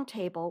long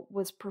table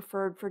was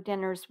preferred for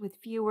dinners with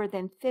fewer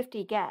than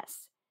 50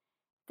 guests.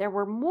 There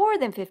were more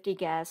than 50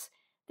 guests,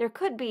 there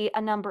could be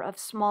a number of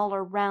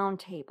smaller round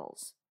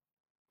tables.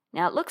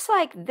 Now, it looks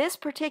like this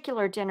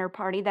particular dinner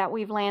party that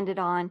we've landed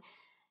on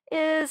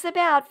is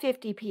about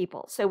 50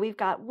 people, so we've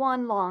got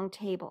one long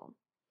table.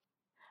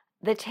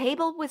 The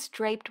table was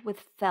draped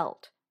with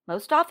felt,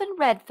 most often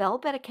red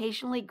felt, but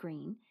occasionally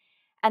green,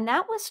 and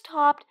that was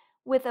topped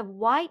with a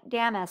white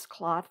damask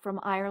cloth from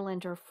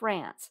Ireland or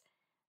France.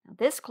 Now,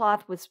 this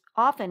cloth was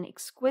often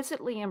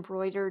exquisitely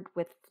embroidered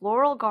with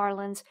floral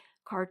garlands,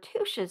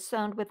 cartouches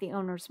sewn with the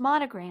owner's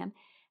monogram,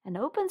 and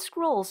open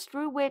scrolls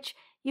through which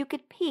you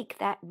could peek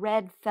that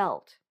red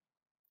felt.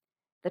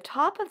 The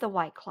top of the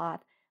white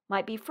cloth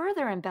might be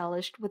further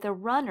embellished with a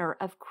runner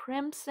of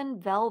crimson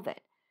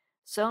velvet,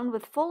 sewn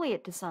with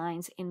foliate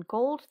designs in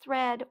gold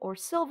thread or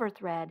silver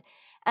thread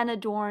and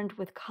adorned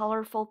with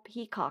colorful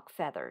peacock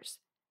feathers.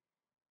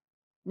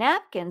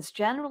 Napkins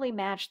generally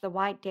matched the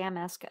white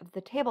damask of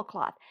the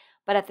tablecloth,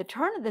 but at the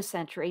turn of the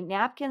century,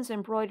 napkins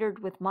embroidered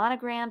with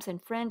monograms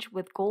and fringed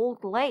with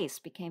gold lace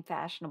became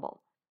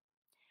fashionable.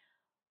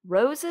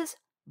 Roses,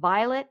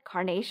 violet,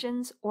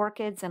 carnations,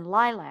 orchids, and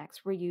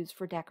lilacs were used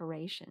for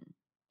decoration.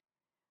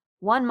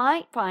 One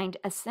might find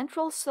a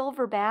central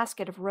silver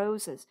basket of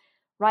roses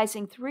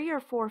rising 3 or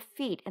 4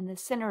 feet in the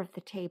center of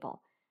the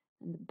table,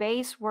 and the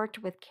base worked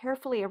with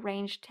carefully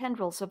arranged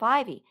tendrils of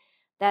ivy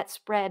that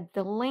spread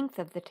the length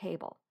of the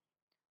table.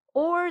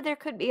 Or there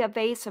could be a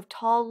vase of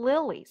tall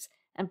lilies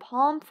and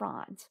palm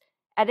fronds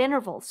at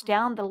intervals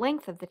down the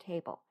length of the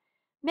table,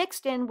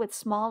 mixed in with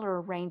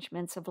smaller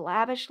arrangements of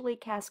lavishly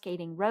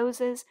cascading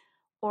roses,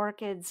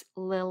 orchids,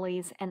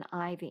 lilies, and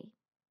ivy.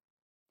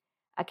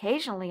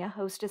 Occasionally, a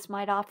hostess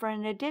might offer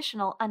an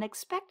additional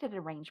unexpected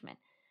arrangement,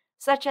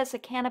 such as a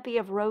canopy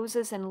of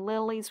roses and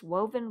lilies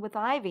woven with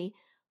ivy,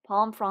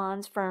 palm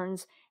fronds,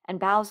 ferns, and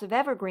boughs of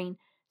evergreen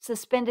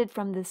suspended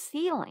from the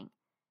ceiling.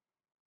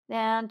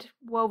 And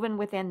woven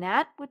within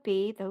that would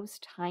be those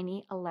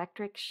tiny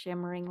electric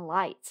shimmering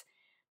lights.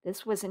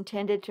 This was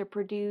intended to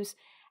produce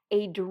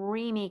a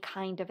dreamy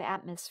kind of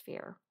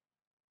atmosphere.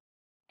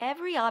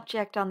 Every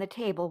object on the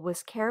table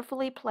was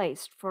carefully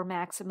placed for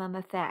maximum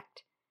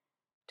effect.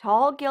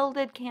 Tall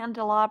gilded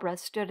candelabra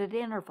stood at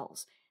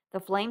intervals, the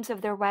flames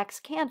of their wax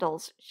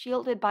candles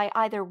shielded by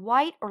either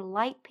white or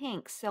light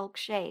pink silk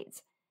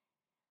shades.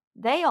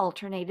 They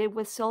alternated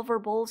with silver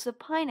bowls of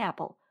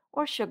pineapple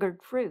or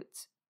sugared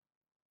fruits.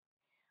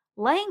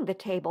 Laying the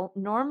table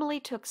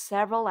normally took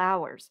several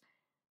hours.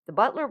 The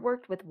butler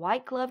worked with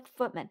white-gloved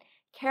footmen,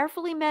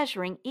 carefully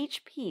measuring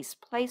each piece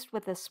placed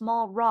with a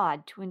small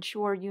rod to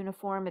ensure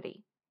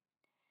uniformity.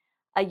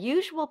 A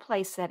usual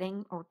place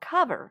setting, or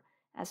cover,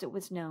 as it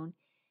was known,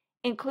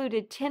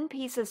 included 10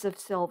 pieces of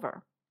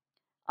silver.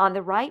 On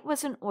the right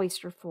was an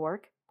oyster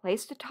fork,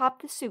 placed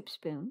atop the soup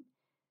spoon.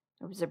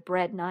 There was a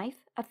bread knife,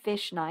 a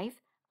fish knife,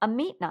 a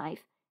meat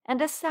knife,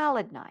 and a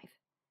salad knife.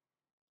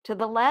 To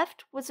the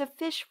left was a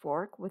fish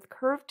fork with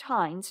curved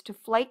tines to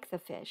flake the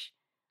fish,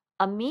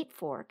 a meat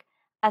fork,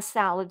 a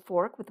salad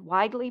fork with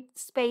widely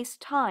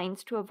spaced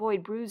tines to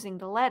avoid bruising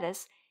the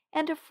lettuce,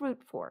 and a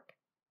fruit fork.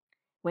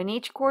 When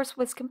each course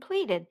was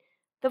completed,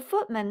 the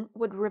footman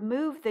would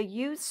remove the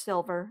used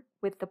silver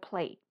with the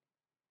plate.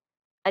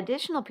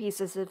 Additional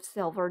pieces of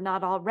silver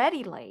not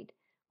already laid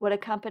would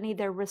accompany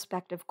their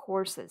respective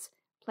courses,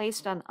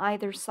 placed on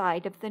either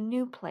side of the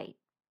new plate.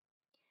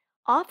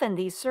 Often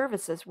these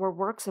services were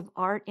works of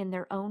art in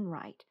their own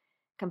right,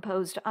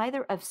 composed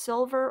either of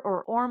silver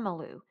or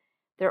ormolu,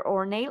 their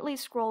ornately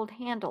scrolled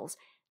handles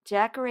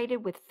decorated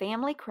with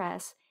family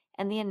crests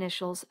and the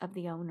initials of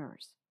the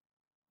owners.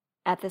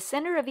 At the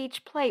center of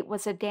each plate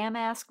was a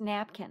damask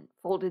napkin,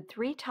 folded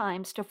 3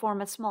 times to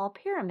form a small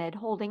pyramid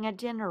holding a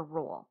dinner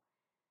roll.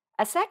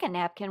 A second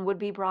napkin would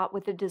be brought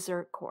with the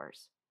dessert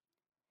course.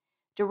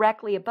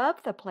 Directly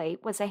above the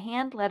plate was a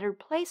hand-lettered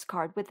place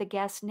card with the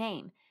guest's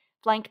name,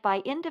 flanked by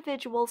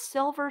individual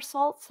silver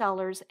salt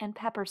cellars and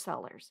pepper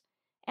cellars,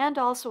 and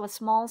also a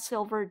small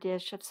silver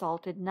dish of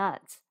salted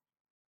nuts.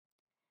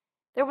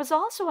 There was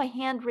also a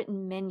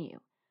handwritten menu.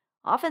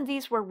 Often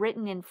these were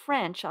written in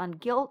French on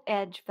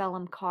gilt-edge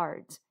vellum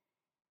cards.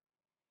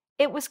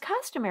 It was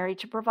customary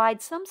to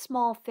provide some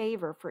small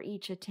favor for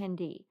each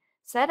attendee,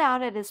 set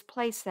out at his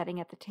place setting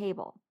at the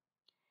table.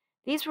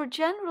 These were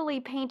generally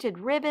painted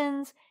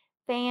ribbons,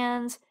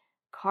 fans,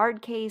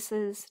 card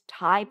cases,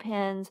 tie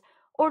pins,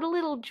 or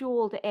little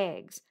jeweled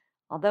eggs,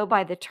 although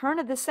by the turn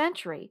of the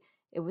century,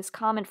 it was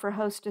common for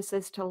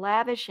hostesses to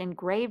lavish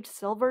engraved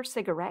silver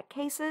cigarette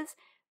cases,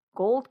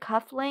 gold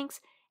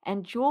cufflinks,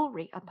 and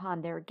jewelry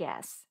upon their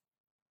guests.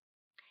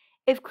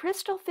 If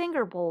crystal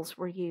finger bowls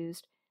were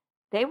used,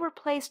 they were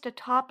placed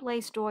atop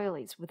lace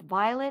doilies with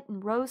violet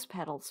and rose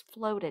petals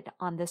floated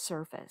on the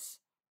surface.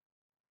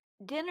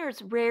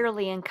 Dinners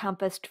rarely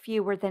encompassed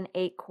fewer than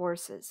 8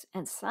 courses,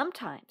 and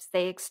sometimes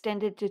they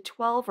extended to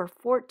 12 or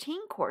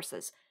 14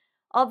 courses,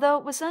 although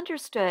it was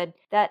understood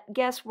that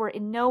guests were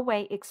in no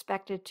way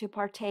expected to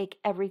partake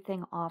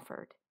everything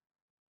offered.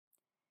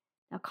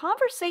 Now,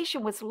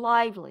 conversation was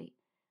lively,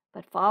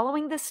 but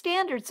following the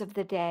standards of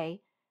the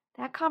day,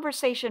 that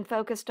conversation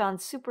focused on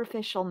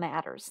superficial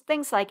matters,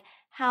 things like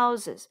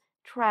houses,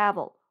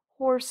 travel,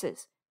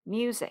 horses,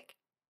 music,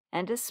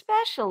 and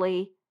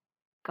especially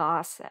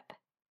gossip.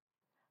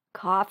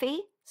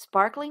 Coffee,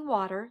 sparkling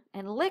water,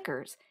 and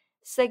liquors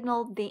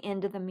signaled the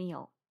end of the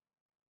meal.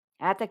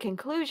 At the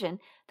conclusion,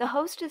 the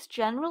hostess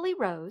generally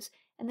rose,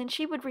 and then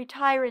she would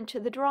retire into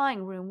the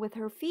drawing room with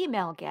her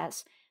female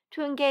guests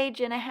to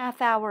engage in a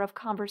half-hour of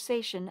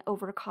conversation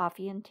over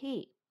coffee and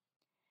tea.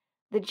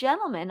 The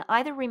gentlemen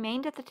either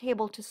remained at the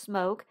table to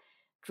smoke,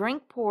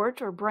 drink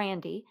port or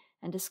brandy,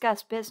 and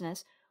discuss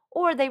business,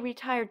 or they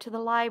retired to the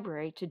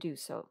library to do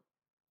so.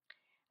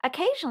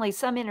 Occasionally,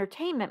 some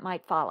entertainment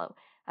might follow,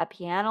 a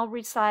piano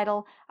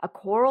recital, a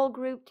choral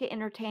group to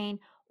entertain,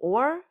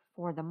 or,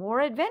 for the more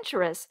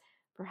adventurous,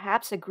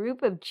 perhaps a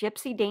group of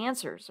gypsy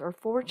dancers or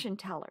fortune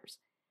tellers.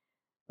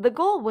 The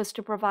goal was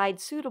to provide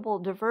suitable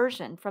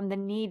diversion from the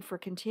need for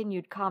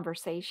continued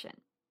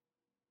conversation.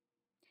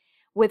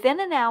 Within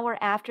an hour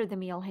after the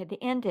meal had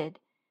ended,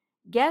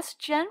 guests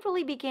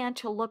generally began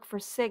to look for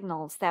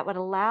signals that would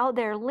allow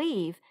their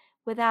leave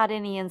without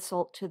any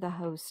insult to the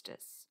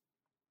hostess.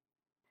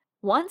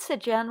 Once a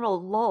general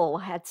lull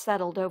had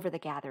settled over the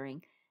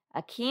gathering,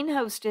 a keen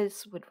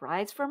hostess would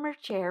rise from her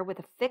chair with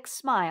a fixed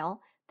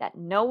smile that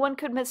no one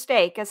could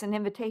mistake as an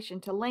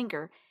invitation to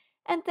linger,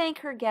 and thank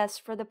her guests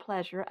for the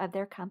pleasure of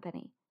their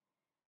company.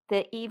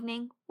 The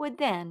evening would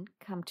then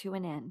come to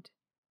an end.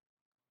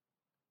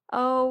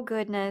 Oh,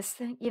 goodness,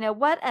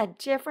 what a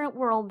different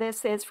world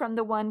this is from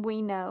the one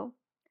we know.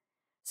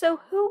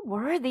 So who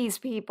were these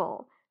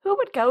people? Who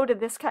would go to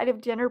this kind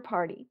of dinner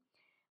party?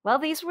 Well,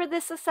 these were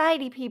the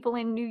society people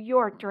in New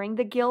York during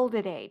the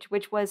Gilded Age,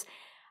 which was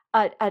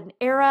an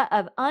era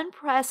of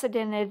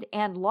unprecedented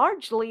and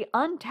largely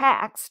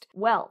untaxed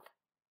wealth.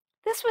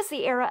 This was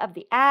the era of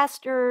the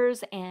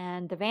Astors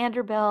and the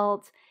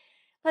Vanderbilts.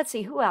 Let's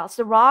see, who else?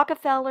 The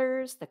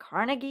Rockefellers, the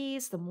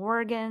Carnegies, the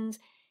Morgans.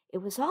 It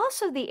was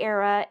also the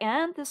era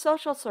and the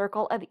social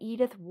circle of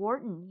Edith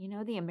Wharton,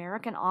 the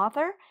American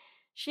author.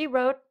 She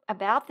wrote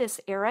about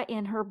this era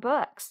in her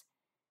books.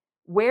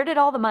 Where did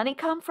all the money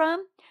come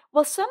from?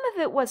 Well, some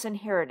of it was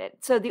inherited.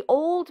 So the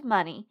old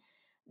money,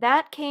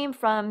 that came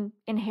from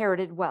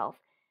inherited wealth.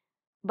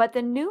 But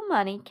the new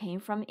money came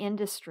from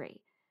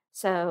industry.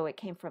 So it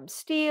came from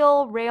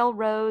steel,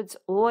 railroads,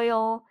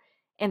 oil.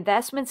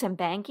 Investments in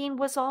banking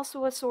was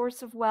also a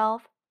source of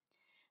wealth.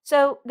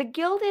 So the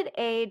Gilded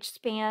Age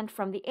spanned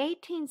from the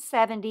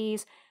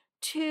 1870s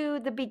to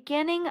the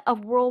beginning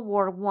of World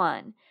War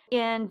I.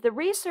 In the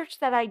research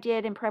that I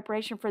did in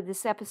preparation for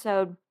this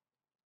episode,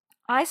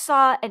 I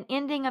saw an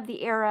ending of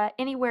the era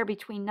anywhere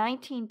between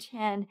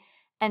 1910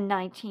 and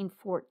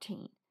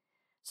 1914.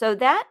 So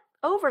that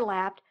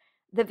overlapped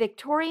the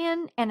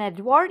Victorian and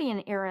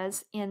Edwardian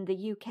eras in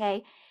the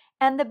UK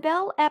and the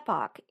Belle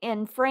Epoque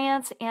in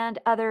France and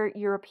other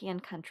European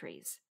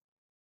countries.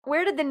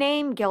 Where did the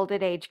name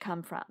Gilded Age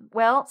come from?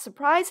 Well,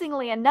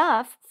 surprisingly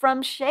enough,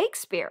 from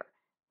Shakespeare,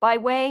 by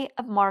way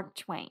of Mark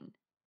Twain.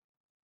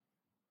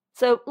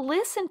 So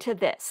listen to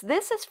this.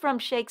 This is from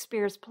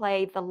Shakespeare's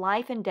play, The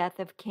Life and Death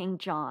of King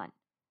John.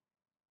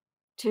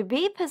 To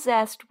be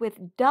possessed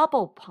with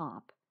double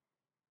pomp,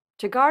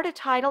 to guard a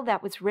title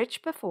that was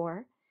rich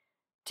before,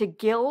 to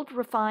gild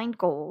refined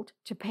gold,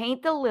 to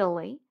paint the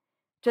lily,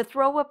 to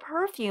throw a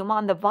perfume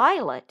on the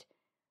violet,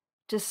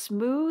 to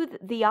smooth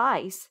the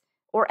ice,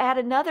 or add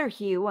another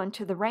hue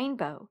unto the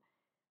rainbow,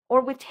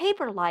 or with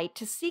taper light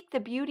to seek the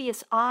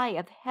beauteous eye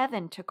of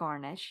heaven to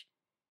garnish,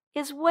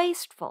 is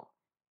wasteful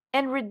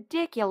and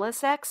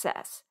ridiculous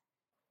excess.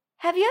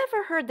 Have you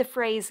ever heard the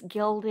phrase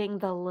gilding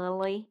the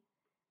lily?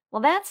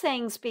 Well, that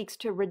saying speaks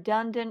to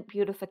redundant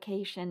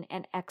beautification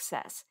and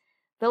excess.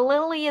 The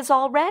lily is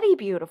already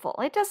beautiful.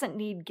 It doesn't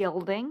need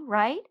gilding,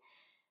 right?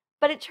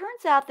 But it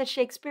turns out the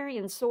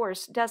Shakespearean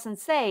source doesn't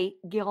say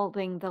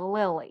gilding the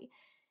lily.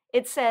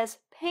 It says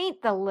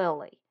paint the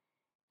lily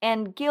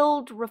and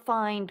gild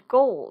refined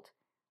gold.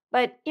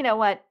 But you know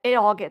what? It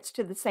all gets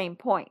to the same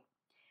point.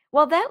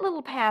 Well, that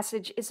little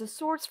passage is a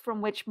source from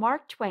which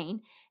Mark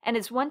Twain and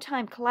his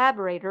one-time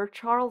collaborator,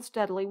 Charles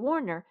Dudley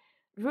Warner,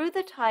 drew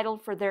the title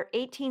for their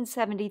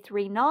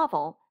 1873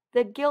 novel,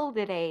 The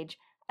Gilded Age,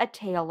 A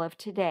Tale of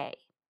Today.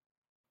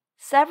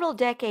 Several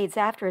decades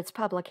after its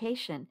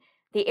publication,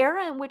 the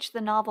era in which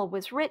the novel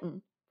was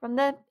written, from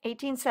the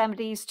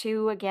 1870s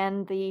to,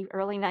 again, the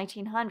early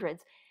 1900s,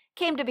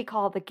 came to be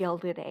called the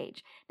Gilded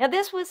Age. Now,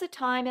 this was a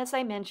time, as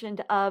I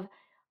mentioned, of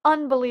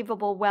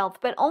unbelievable wealth,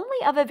 but only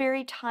of a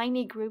very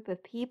tiny group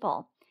of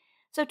people.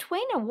 So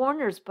Twain and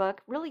Warner's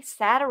book really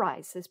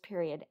satirized this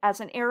period as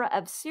an era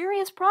of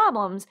serious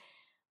problems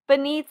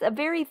beneath a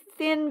very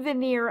thin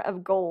veneer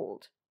of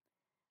gold.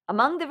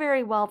 Among the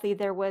very wealthy,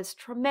 there was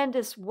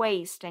tremendous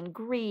waste and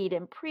greed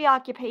and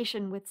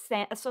preoccupation with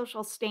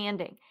social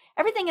standing.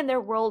 Everything in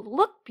their world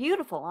looked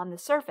beautiful on the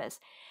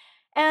surface.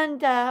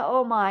 And,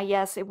 oh my,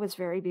 yes, it was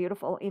very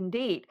beautiful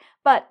indeed.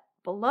 But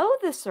below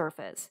the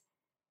surface,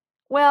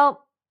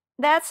 well,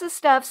 that's the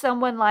stuff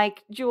someone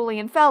like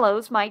Julian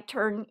Fellowes might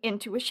turn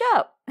into a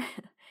show.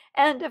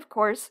 And, of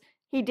course,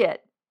 he did.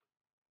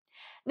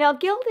 Now,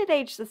 Gilded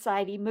Age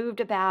society moved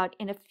about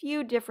in a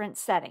few different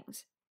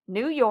settings.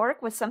 New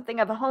York was something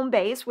of a home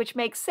base, which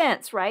makes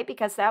sense, right?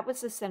 Because that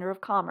was the center of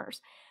commerce.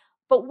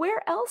 But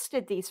where else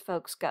did these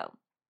folks go?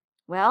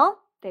 Well,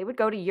 they would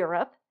go to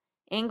Europe.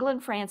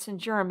 England, France, and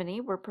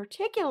Germany were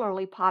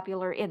particularly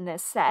popular in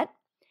this set.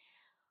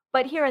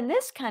 But here in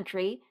this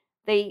country,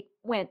 they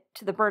went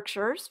to the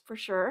Berkshires for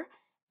sure,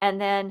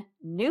 and then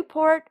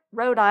Newport,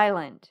 Rhode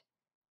Island.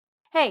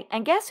 Hey,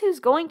 and guess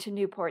who's going to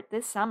Newport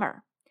this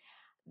summer?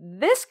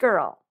 This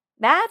girl.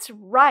 That's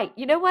right.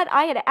 You know what?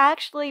 I had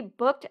actually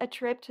booked a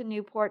trip to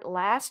Newport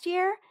last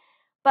year,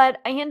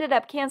 but I ended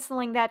up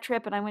canceling that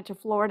trip and I went to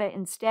Florida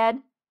instead.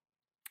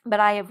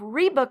 But I have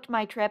rebooked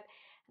my trip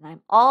and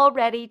I'm all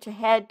ready to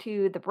head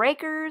to the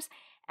Breakers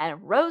and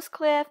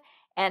Rosecliff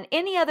and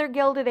any other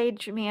Gilded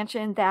Age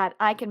mansion that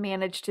I can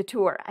manage to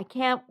tour. I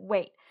can't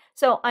wait.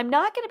 So I'm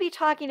not going to be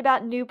talking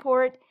about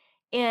Newport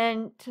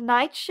in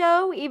tonight's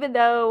show, even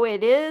though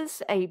it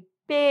is a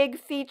big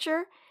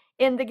feature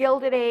in the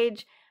Gilded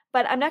Age,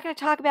 but I'm not going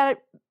to talk about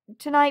it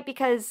tonight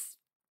because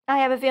I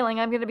have a feeling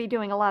I'm going to be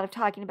doing a lot of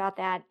talking about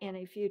that in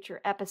a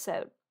future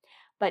episode.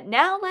 But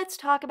now let's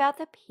talk about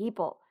the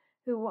people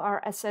who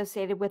are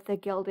associated with the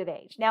Gilded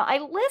Age. Now, I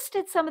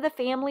listed some of the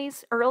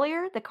families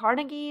earlier, the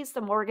Carnegies,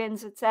 the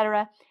Morgans,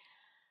 etc.,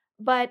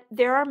 but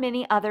there are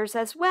many others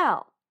as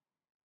well.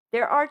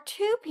 There are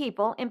two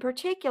people in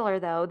particular,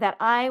 though, that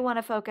I want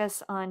to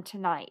focus on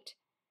tonight.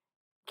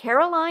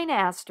 Caroline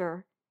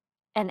Astor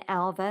and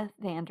Alva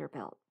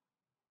Vanderbilt.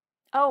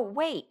 Oh,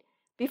 wait,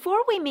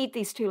 before we meet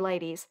these two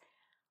ladies,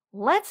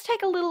 let's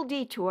take a little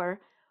detour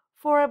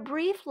for a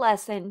brief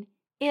lesson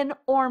in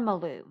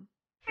ormolu.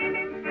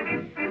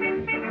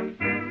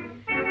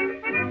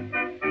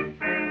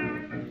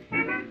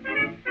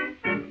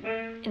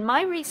 In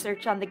my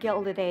research on the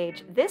Gilded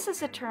Age, this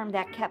is a term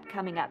that kept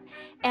coming up,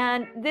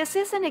 and this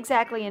isn't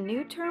exactly a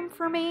new term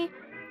for me.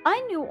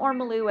 I knew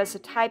ormolu as a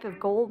type of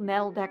gold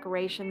metal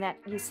decoration that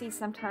you see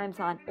sometimes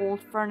on old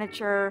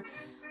furniture,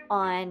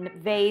 on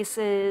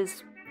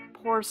vases,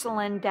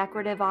 porcelain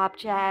decorative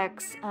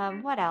objects,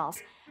 what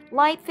else?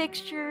 Light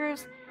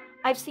fixtures.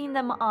 I've seen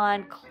them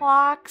on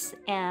clocks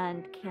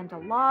and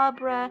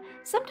candelabra,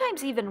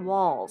 sometimes even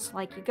walls,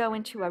 like you go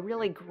into a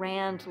really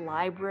grand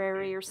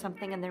library or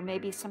something and there may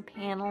be some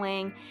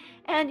paneling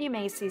and you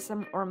may see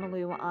some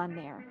ormolu on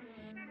there.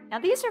 Now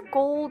these are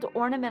gold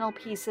ornamental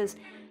pieces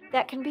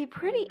that can be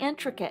pretty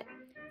intricate.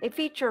 They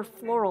feature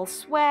floral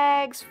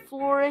swags,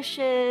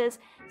 flourishes,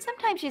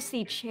 sometimes you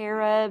see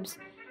cherubs,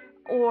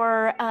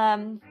 or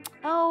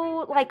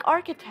like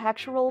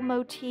architectural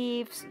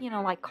motifs,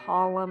 like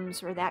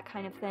columns or that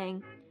kind of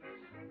thing.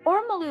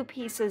 Ormolu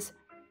pieces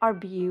are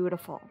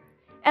beautiful,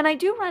 and I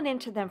do run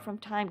into them from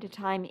time to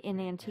time in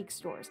antique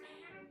stores.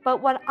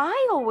 But what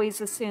I always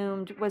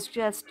assumed was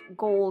just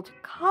gold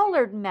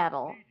colored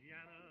metal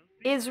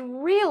is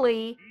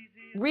really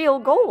real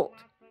gold.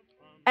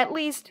 At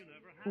least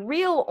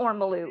real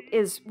ormolu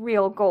is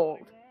real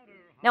gold.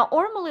 Now,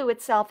 ormolu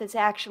itself is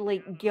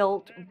actually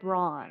gilt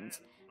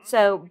bronze.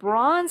 So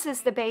bronze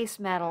is the base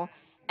metal,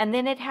 and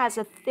then it has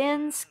a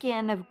thin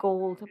skin of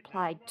gold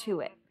applied to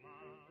it.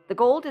 The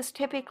gold is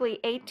typically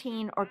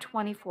 18 or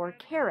 24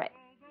 karat.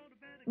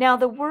 Now,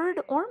 the word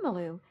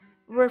ormolu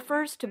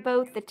refers to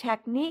both the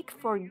technique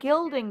for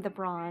gilding the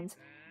bronze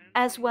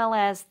as well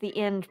as the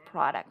end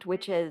product,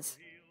 which is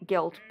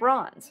gilt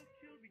bronze.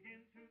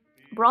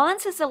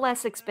 Bronze is a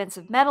less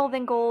expensive metal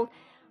than gold,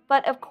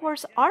 but of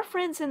course our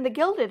friends in the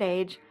Gilded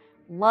Age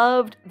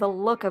loved the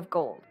look of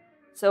gold.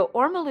 So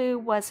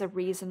ormolu was a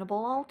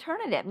reasonable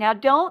alternative. Now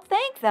don't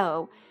think,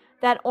 though,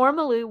 that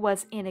ormolu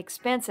was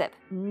inexpensive.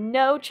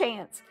 No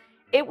chance.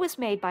 It was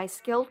made by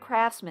skilled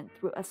craftsmen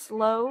through a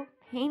slow,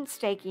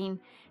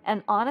 painstaking,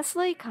 and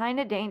honestly kind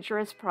of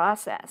dangerous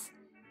process.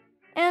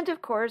 And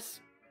of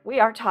course, we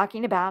are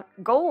talking about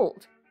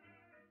gold.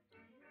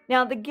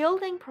 Now, the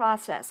gilding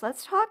process,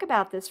 let's talk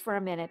about this for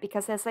a minute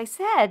because, as I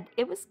said,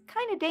 it was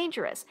kind of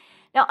dangerous.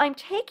 Now, I'm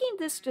taking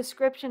this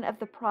description of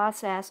the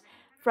process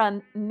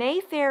from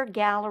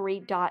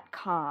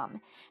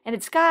mayfairgallery.com, and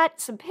it's got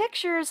some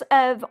pictures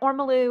of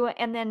ormolu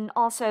and then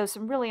also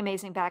some really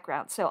amazing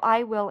backgrounds. So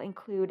I will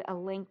include a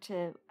link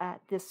to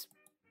this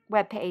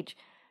webpage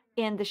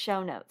in the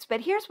show notes. But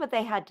here's what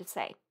they had to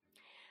say.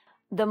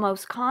 The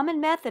most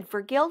common method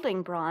for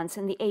gilding bronze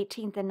in the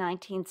 18th and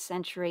 19th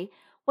century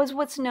was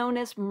what's known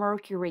as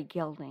mercury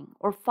gilding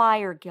or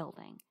fire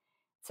gilding.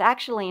 It's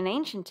actually an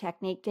ancient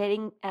technique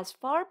dating as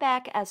far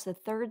back as the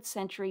 3rd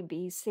century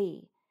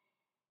BC.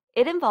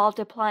 It involved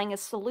applying a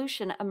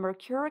solution of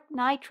mercuric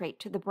nitrate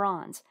to the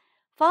bronze,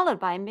 followed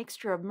by a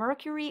mixture of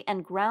mercury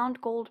and ground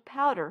gold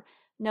powder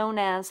known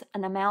as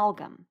an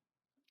amalgam.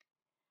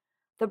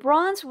 The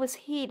bronze was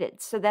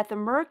heated so that the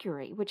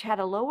mercury, which had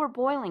a lower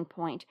boiling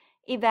point,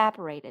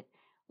 evaporated,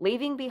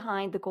 leaving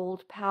behind the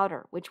gold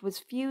powder, which was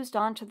fused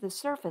onto the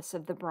surface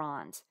of the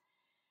bronze.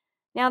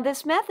 Now,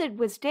 this method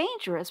was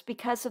dangerous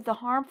because of the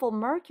harmful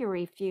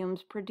mercury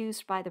fumes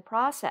produced by the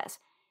process.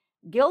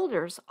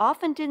 Gilders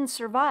often didn't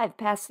survive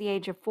past the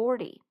age of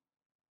 40.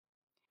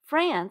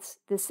 France,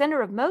 the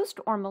center of most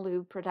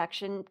ormolu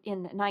production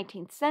in the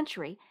 19th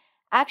century,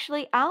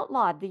 actually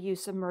outlawed the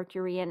use of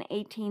mercury in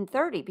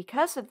 1830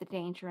 because of the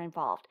danger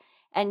involved.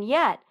 And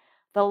yet,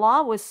 The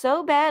law was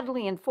so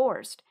badly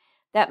enforced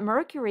that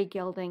mercury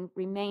gilding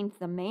remained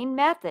the main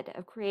method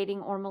of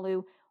creating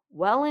ormolu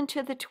well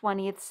into the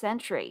 20th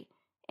century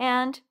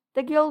and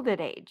the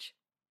Gilded Age.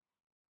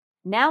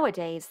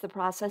 Nowadays, the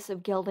process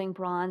of gilding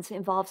bronze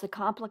involves a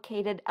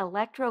complicated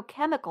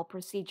electrochemical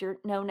procedure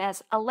known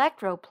as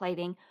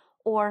electroplating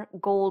or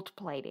gold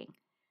plating.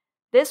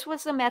 This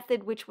was a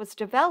method which was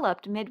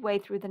developed midway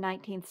through the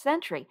 19th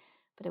century,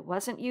 but it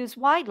wasn't used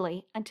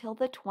widely until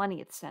the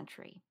 20th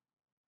century.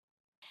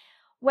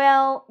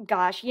 Well,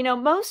 gosh,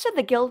 most of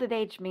the Gilded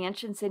Age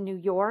mansions in New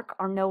York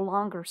are no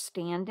longer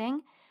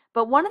standing,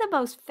 but one of the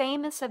most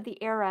famous of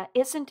the era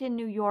isn't in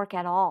New York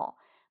at all,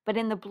 but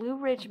in the Blue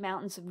Ridge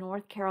Mountains of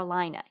North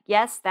Carolina.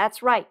 Yes,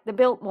 that's right, the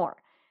Biltmore,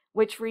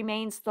 which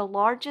remains the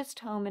largest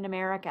home in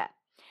America.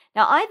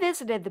 Now, I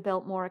visited the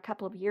Biltmore a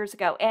couple of years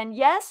ago, and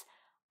yes,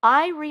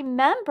 I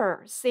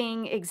remember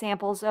seeing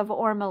examples of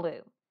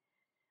ormolu.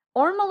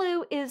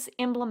 Ormolu is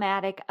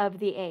emblematic of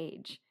the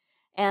age,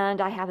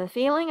 and I have a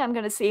feeling I'm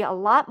going to see a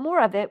lot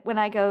more of it when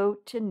I go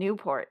to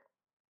Newport.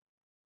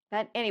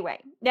 But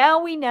anyway,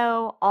 now we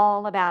know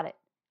all about it.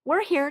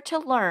 We're here to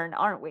learn,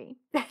 aren't we?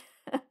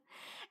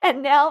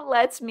 And now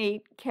let's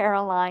meet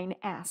Caroline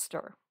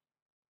Astor.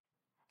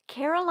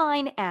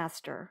 Caroline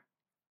Astor,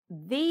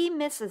 the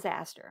Mrs.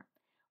 Astor,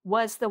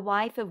 was the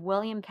wife of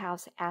William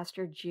Powys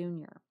Astor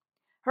Jr.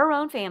 Her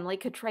own family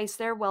could trace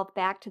their wealth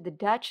back to the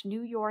Dutch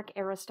New York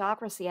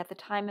aristocracy at the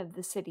time of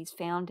the city's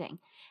founding.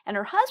 And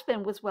her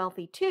husband was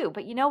wealthy too,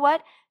 but you know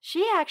what?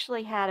 She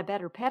actually had a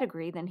better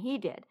pedigree than he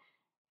did.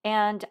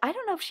 And I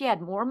don't know if she had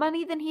more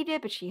money than he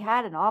did, but she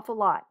had an awful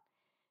lot.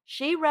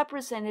 She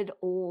represented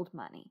old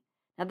money.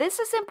 Now, this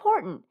is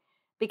important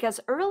because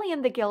early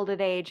in the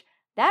Gilded Age,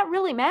 that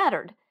really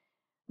mattered.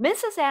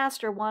 Mrs.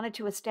 Astor wanted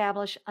to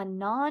establish a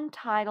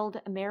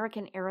non-titled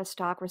American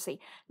aristocracy.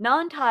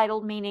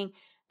 Non-titled meaning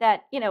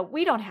that,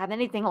 we don't have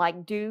anything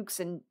like dukes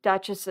and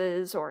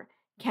duchesses or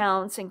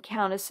counts and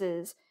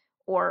countesses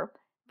or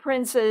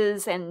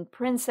princes and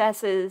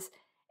princesses.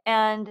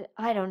 And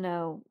I don't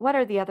know, what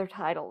are the other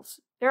titles?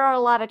 There are a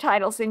lot of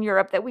titles in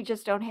Europe that we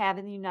just don't have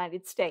in the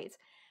United States.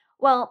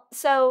 Well,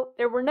 so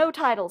there were no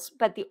titles,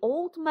 but the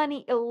old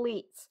money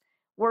elites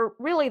were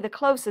really the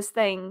closest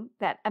thing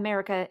that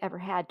America ever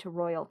had to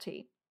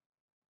royalty.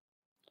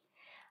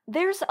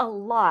 There's a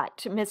lot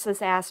to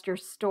Mrs.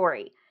 Astor's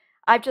story.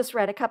 I've just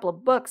read a couple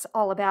of books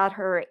all about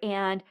her,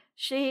 and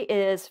she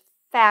is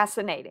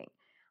fascinating.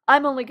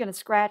 I'm only going to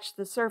scratch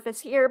the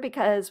surface here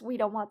because we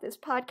don't want this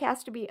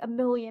podcast to be a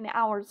million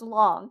hours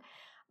long.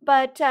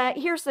 But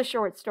here's the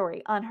short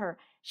story on her.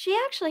 She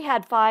actually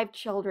had 5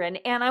 children,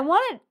 and I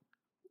want to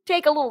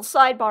take a little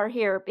sidebar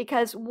here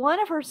because one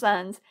of her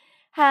sons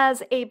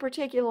has a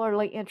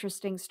particularly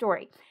interesting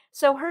story.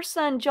 So her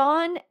son,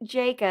 John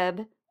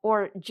Jacob,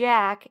 or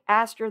Jack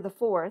Astor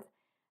IV,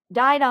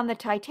 died on the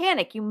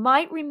Titanic. You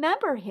might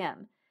remember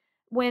him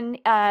when,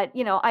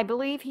 I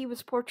believe he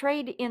was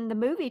portrayed in the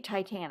movie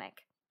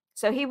Titanic.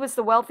 So he was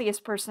the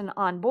wealthiest person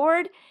on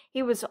board.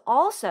 He was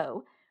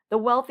also the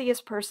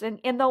wealthiest person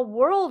in the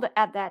world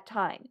at that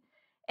time.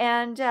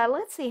 And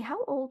let's see,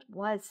 how old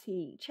was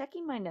he?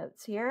 Checking my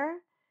notes here.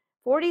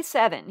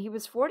 47. He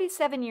was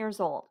 47 years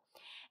old.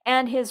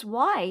 And his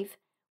wife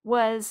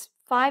was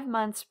 5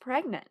 months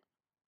pregnant.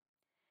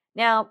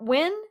 Now,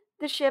 when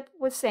the ship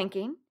was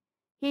sinking,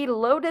 he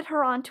loaded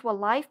her onto a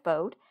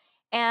lifeboat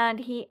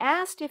and he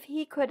asked if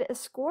he could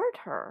escort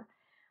her.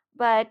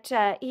 But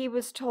he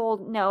was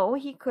told no,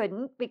 he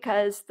couldn't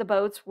because the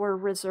boats were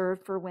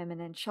reserved for women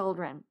and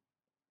children.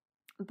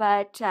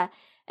 But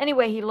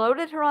anyway, he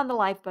loaded her on the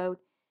lifeboat.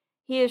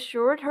 He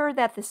assured her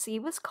that the sea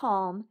was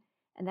calm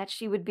and that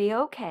she would be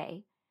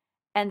okay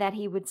and that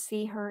he would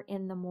see her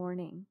in the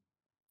morning.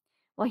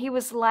 Well, he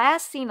was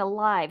last seen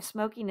alive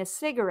smoking a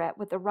cigarette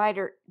with the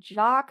writer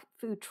Jacques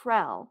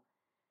Futrelle.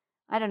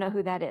 I don't know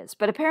who that is,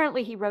 but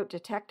apparently he wrote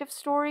detective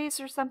stories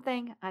or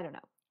something. I don't know.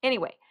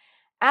 Anyway,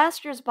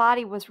 Astor's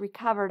body was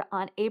recovered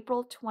on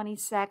April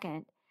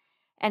 22nd,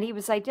 and he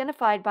was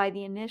identified by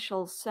the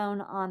initials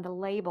sewn on the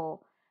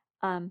label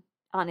on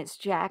his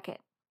jacket.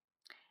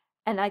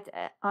 And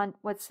on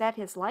what's that,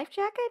 his life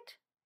jacket?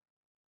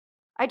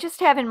 I just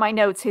have in my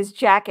notes his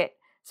jacket.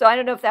 So I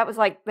don't know if that was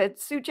like the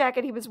suit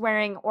jacket he was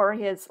wearing or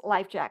his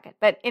life jacket.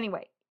 But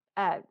anyway,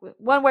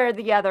 one way or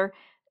the other,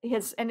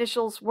 his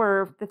initials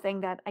were the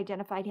thing that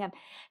identified him.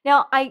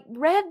 Now, I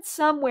read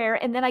somewhere,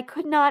 and then I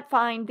could not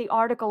find the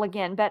article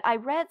again, but I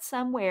read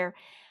somewhere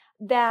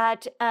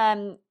that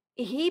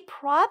he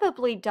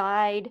probably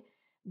died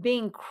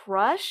being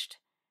crushed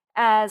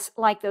as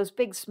like those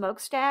big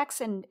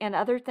smokestacks and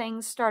other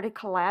things started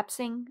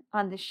collapsing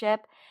on the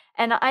ship.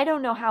 And I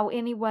don't know how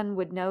anyone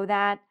would know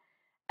that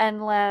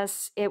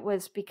unless it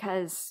was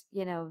because,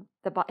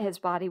 his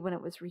body, when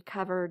it was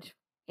recovered,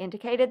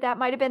 indicated that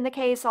might have been the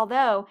case,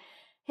 although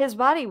his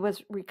body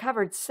was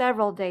recovered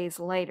several days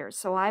later.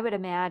 So I would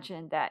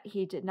imagine that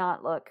he did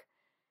not look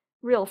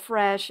real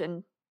fresh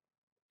and,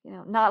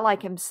 not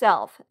like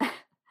himself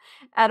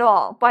at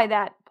all by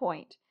that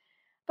point.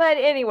 But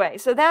anyway,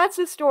 so that's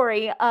the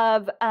story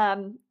of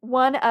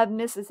one of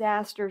Mrs.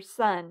 Astor's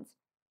sons.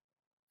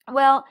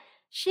 Well,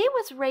 she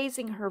was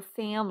raising her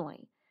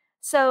family.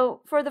 So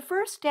for the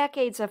first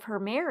decades of her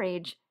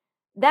marriage,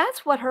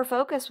 that's what her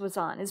focus was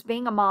on, is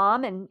being a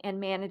mom and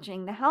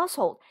managing the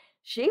household.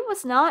 She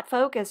was not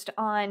focused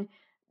on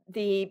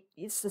the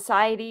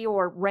society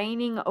or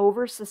reigning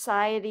over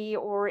society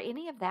or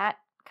any of that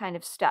kind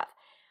of stuff.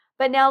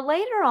 But now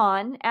later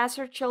on, as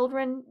her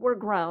children were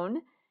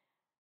grown,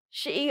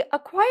 she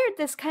acquired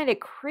this kind of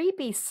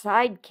creepy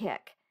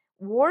sidekick,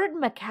 Ward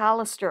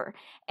McAllister.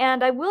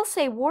 And I will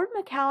say, Ward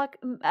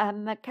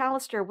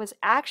McAllister was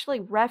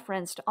actually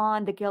referenced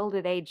on the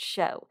Gilded Age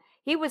show.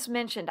 He was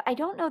mentioned. I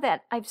don't know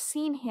that I've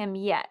seen him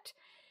yet.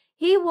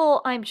 He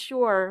will, I'm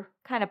sure,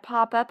 kind of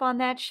pop up on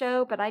that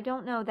show, but I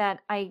don't know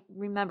that I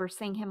remember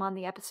seeing him on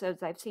the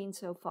episodes I've seen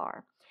so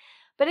far.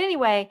 But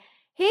anyway,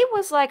 he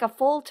was like a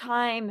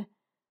full-time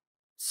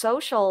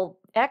social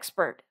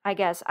expert, I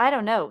guess. I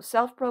don't know,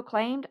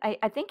 self-proclaimed.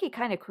 I think he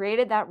kind of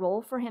created that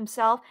role for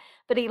himself,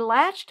 but he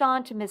latched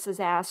on to Mrs.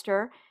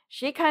 Astor.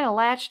 She kind of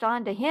latched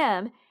on to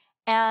him,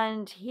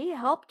 and he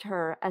helped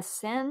her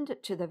ascend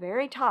to the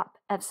very top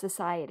of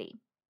society.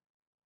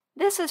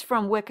 This is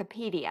from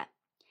Wikipedia.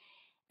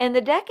 In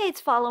the decades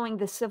following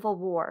the Civil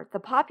War, the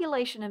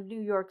population of New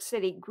York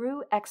City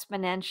grew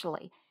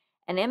exponentially,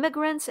 and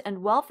immigrants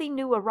and wealthy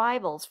new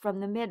arrivals from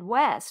the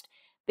Midwest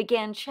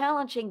began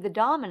challenging the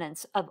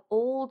dominance of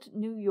old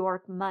New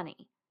York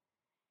money.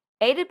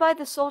 Aided by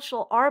the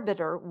social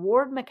arbiter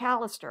Ward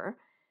McAllister,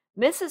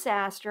 Mrs.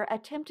 Astor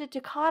attempted to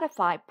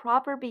codify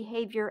proper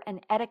behavior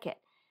and etiquette,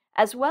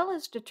 as well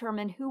as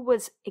determine who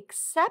was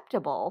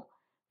acceptable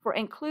for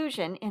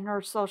inclusion in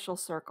her social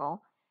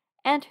circle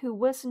and who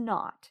was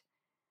not.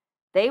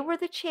 They were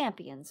the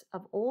champions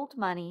of old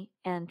money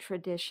and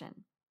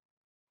tradition.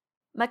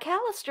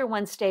 McAllister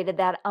once stated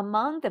that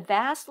among the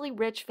vastly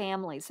rich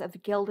families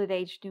of Gilded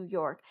Age New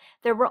York,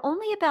 there were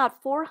only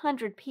about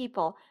 400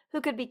 people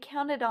who could be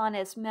counted on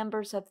as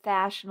members of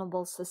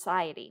fashionable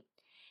society.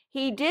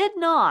 He did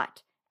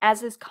not,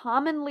 as is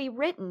commonly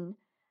written,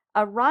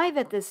 arrive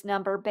at this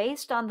number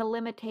based on the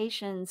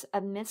limitations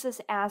of Mrs.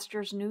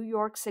 Astor's New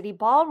York City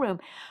ballroom.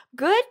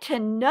 Good to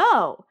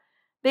know,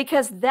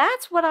 because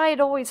that's what I had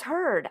always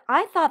heard.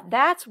 I thought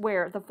that's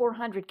where the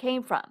 400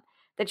 came from,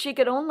 that she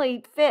could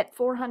only fit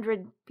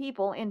 400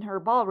 people in her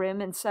ballroom,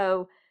 and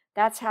so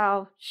that's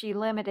how she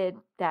limited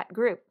that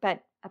group.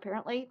 But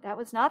apparently that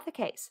was not the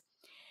case.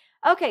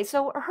 Okay,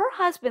 so her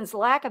husband's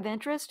lack of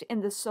interest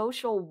in the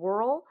social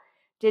whirl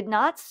did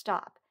not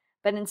stop,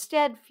 but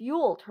instead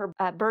fueled her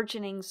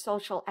burgeoning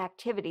social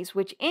activities,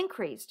 which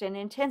increased in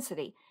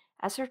intensity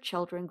as her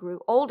children grew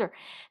older.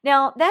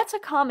 Now, that's a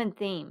common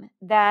theme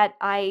that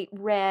I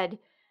read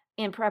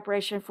in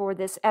preparation for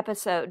this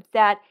episode,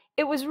 that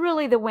it was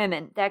really the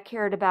women that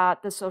cared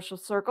about the social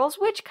circles,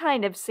 which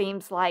kind of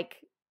seems like,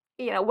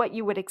 what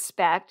you would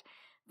expect.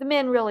 The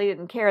men really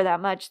didn't care that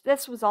much.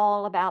 This was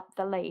all about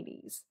the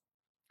ladies.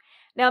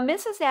 Now,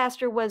 Mrs.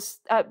 Astor was,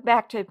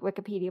 back to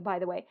Wikipedia, by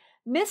the way,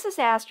 Mrs.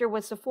 Astor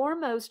was the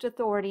foremost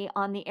authority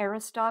on the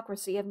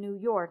aristocracy of New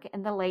York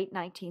in the late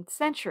 19th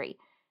century.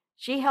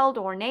 She held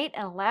ornate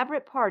and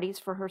elaborate parties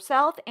for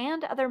herself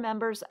and other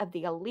members of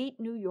the elite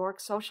New York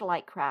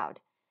socialite crowd.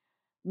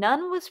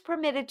 None was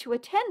permitted to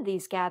attend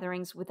these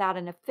gatherings without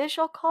an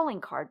official calling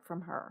card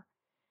from her.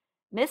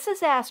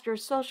 Mrs.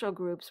 Astor's social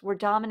groups were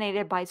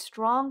dominated by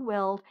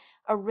strong-willed,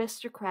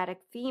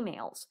 aristocratic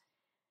females.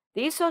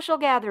 These social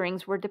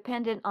gatherings were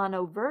dependent on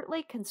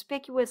overtly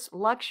conspicuous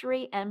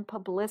luxury and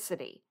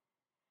publicity.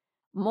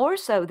 More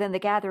so than the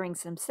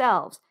gatherings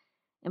themselves,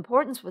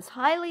 importance was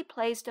highly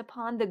placed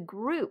upon the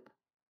group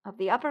of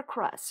the upper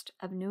crust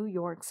of New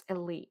York's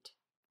elite.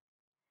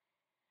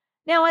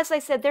 Now, as I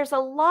said, there's a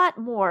lot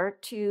more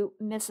to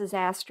Mrs.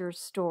 Astor's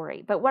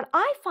story, but what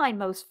I find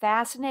most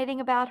fascinating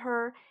about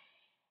her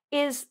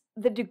is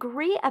the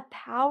degree of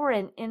power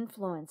and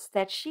influence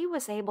that she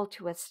was able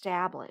to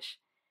establish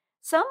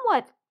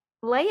somewhat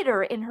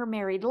later in her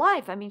married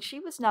life. I mean, she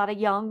was not a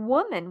young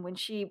woman when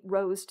she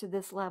rose to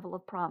this level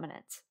of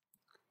prominence.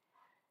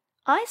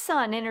 I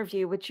saw an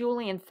interview with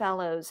Julian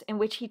Fellows in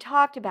which he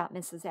talked about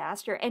Mrs.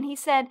 Astor, and he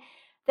said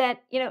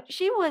that,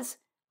 she was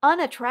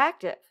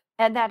unattractive.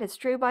 And that is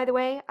true, by the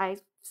way.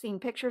 I've seen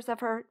pictures of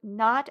her,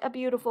 not a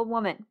beautiful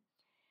woman.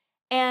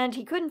 And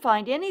he couldn't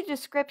find any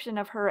description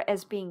of her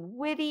as being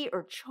witty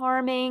or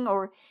charming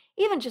or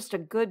even just a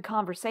good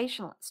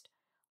conversationalist.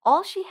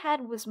 All she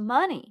had was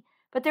money,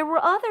 but there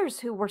were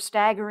others who were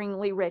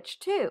staggeringly rich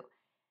too.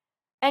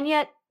 And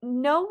yet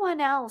no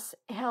one else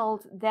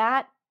held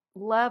that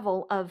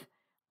level of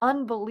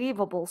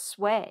unbelievable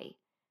sway.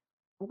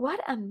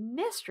 What a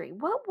mystery.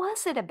 What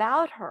was it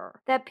about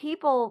her that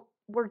people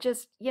were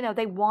just,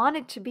 they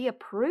wanted to be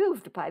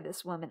approved by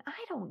this woman?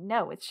 I don't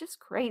know. It's just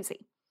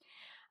crazy.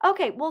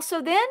 Okay, well,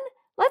 so then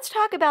let's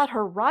talk about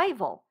her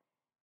rival,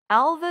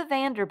 Alva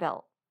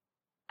Vanderbilt.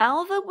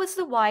 Alva was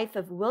the wife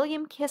of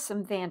William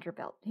Kissam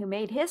Vanderbilt, who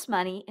made his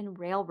money in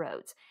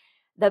railroads.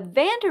 The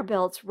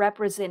Vanderbilts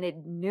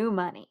represented new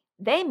money.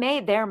 they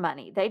made their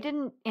money. They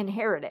didn't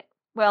inherit it.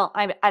 Well,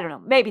 I don't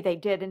know. Maybe they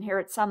did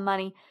inherit some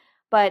money,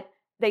 but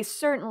they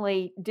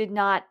certainly did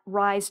not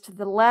rise to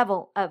the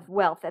level of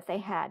wealth that they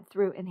had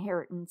through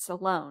inheritance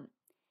alone.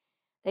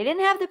 They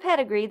didn't have the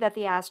pedigree that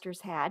the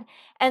Astors had,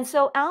 and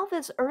so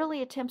Alva's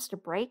early attempts to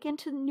break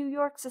into New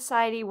York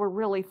society were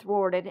really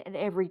thwarted at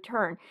every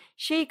turn.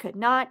 She could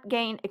not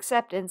gain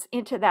acceptance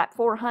into that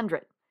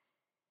 400.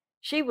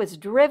 She was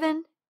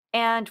driven,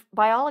 and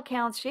by all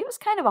accounts, she was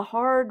kind of a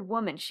hard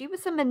woman. She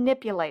was a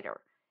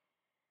manipulator.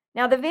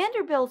 Now, the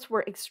Vanderbilts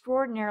were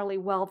extraordinarily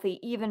wealthy,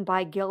 even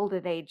by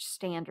Gilded Age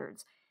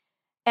standards.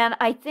 And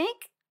I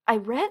think I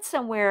read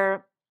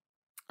somewhere,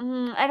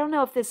 I don't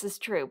know if this is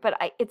true, but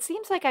it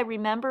seems like I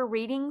remember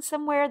reading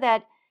somewhere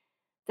that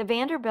the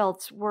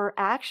Vanderbilts were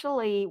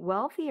actually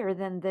wealthier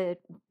than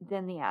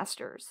the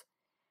Astors.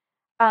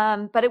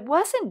 But it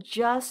wasn't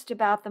just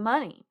about the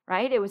money,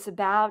 right? It was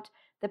about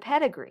the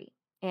pedigree.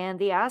 And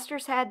the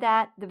Astors had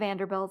that, the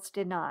Vanderbilts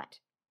did not.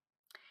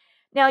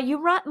 Now,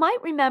 you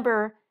might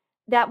remember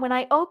that when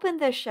I opened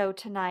this show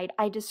tonight,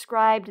 I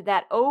described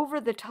that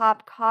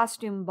over-the-top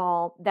costume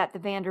ball that the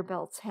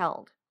Vanderbilts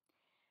held.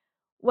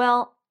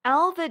 Well,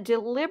 Alva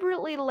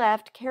deliberately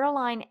left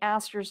Caroline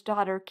Astor's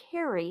daughter,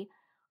 Carrie,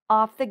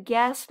 off the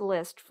guest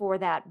list for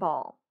that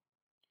ball.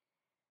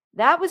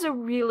 That was a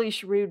really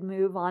shrewd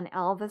move on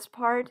Alva's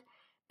part,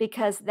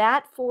 because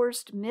that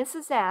forced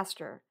Mrs.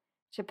 Astor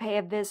to pay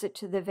a visit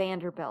to the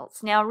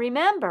Vanderbilts. Now,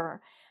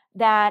 remember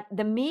that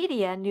the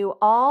media knew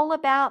all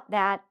about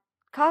that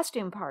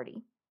costume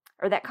party,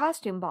 or that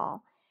costume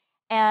ball,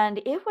 and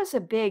it was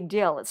a big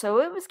deal. So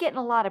it was getting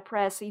a lot of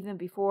press even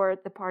before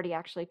the party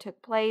actually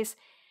took place.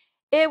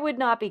 It would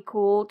not be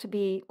cool to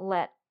be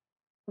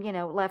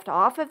left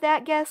off of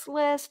that guest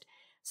list.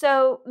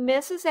 So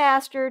Mrs.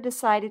 Astor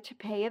decided to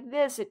pay a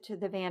visit to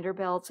the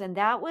Vanderbilts, and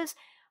that was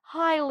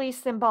highly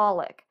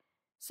symbolic.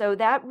 So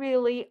that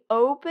really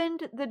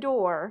opened the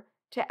door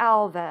to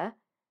Alva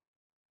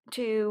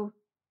to,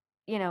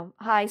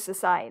 high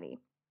society.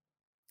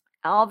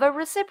 Alva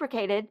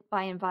reciprocated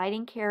by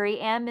inviting Carrie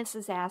and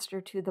Mrs.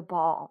 Astor to the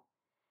ball.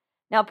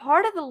 Now,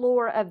 part of the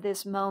lore of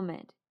this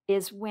moment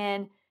is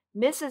when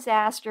Mrs.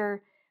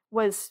 Astor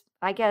was,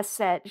 I guess,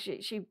 said,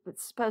 she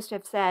was supposed to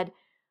have said,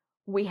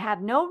 "We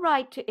have no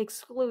right to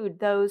exclude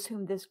those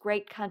whom this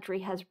great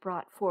country has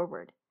brought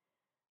forward.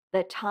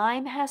 The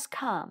time has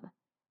come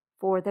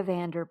for the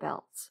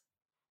Vanderbilts."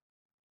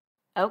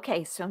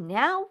 Okay, so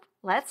now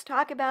let's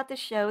talk about the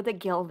show The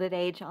Gilded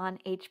Age on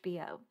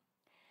HBO.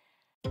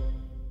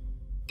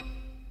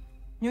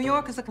 New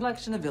York is a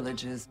collection of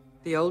villages.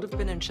 The old have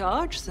been in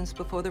charge since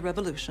before the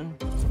Revolution,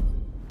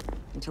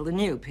 until the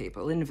new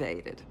people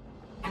invaded.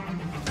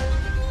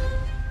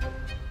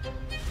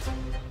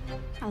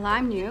 Well,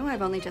 I'm new.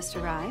 I've only just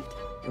arrived.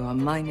 You are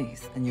my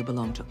niece, and you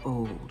belong to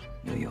old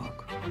New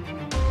York.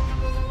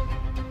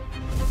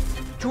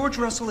 George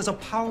Russell is a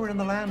power in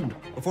the land.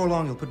 Before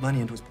long, he'll put money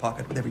into his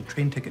pocket with every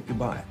train ticket you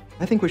buy.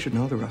 I think we should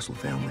know the Russell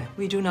family.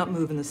 We do not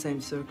move in the same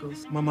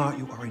circles. Mama,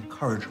 you are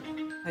incorrigible.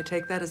 I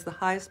take that as the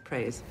highest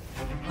praise.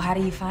 Well, how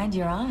do you find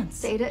your aunts?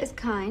 Data is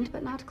kind,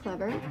 but not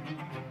clever.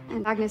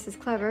 And Agnes is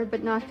clever,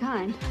 but not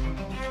kind.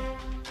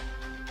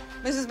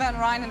 Mrs. Van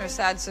Ryn and her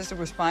sad sister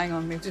were spying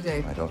on me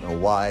today. I don't know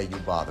why you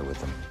bother with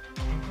them.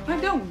 I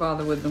don't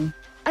bother with them.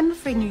 I'm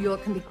afraid New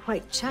York can be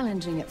quite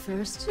challenging at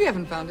first. We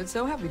haven't found it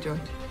so, have we, George?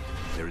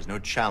 There is no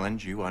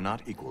challenge you are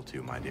not equal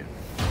to, my dear.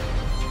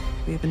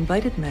 We have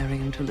invited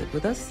Marion to live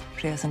with us.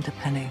 She hasn't a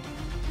penny.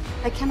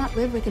 I cannot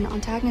live within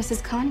Aunt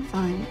Agnes's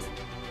confines.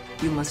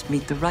 You must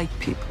meet the right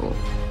people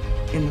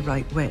in the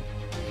right way.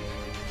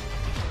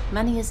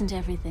 Money isn't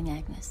everything,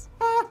 Agnes.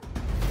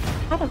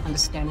 I don't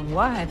understand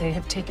why they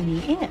have taken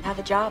me in. I have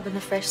a job and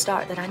the fresh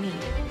start that I need.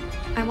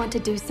 I want to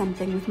do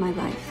something with my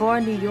life. For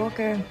a New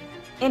Yorker,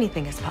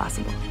 anything is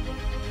possible.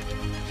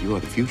 You are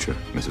the future,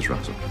 Mrs.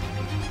 Russell.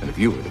 And if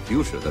you are the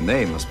future, then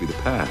they must be the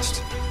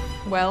past.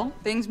 Well,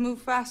 things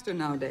move faster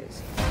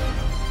nowadays.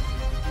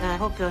 I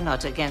hope you're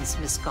not against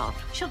Miss Scott.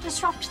 She'll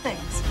disrupt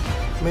things.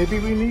 Maybe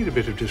we need a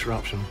bit of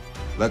disruption.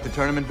 Let the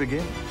tournament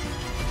begin.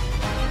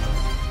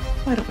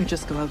 Why don't we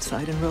just go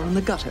outside and roll in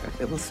the gutter?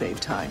 It will save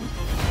time.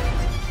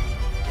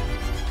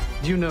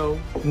 Do you know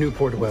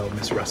Newport well,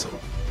 Miss Russell?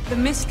 The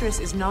mistress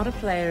is not a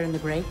player in the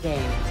great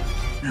game.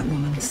 That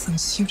woman is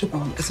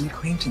unsuitable as an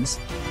acquaintance.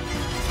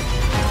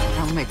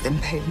 I'll make them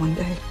pay one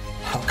day.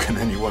 How can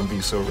anyone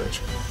be so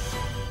rich?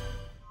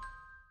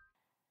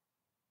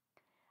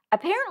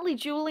 Apparently,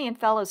 Julian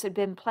Fellows had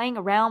been playing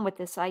around with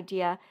this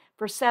idea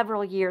for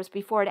several years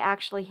before it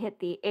actually hit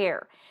the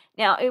air.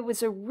 Now, it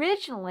was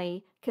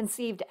originally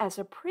conceived as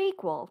a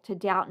prequel to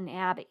Downton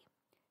Abbey.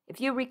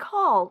 If you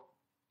recall,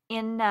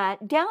 in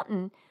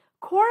Downton,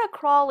 Cora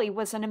Crawley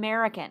was an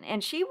American,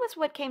 and she was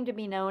what came to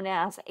be known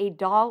as a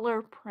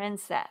dollar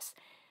princess.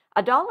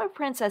 A dollar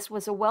princess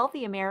was a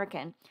wealthy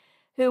American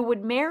who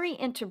would marry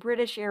into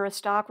British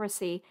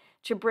aristocracy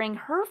to bring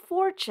her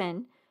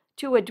fortune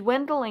to a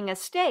dwindling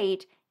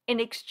estate in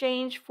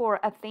exchange for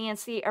a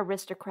fancy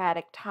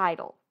aristocratic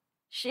title.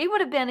 She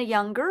would have been a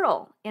young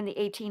girl in the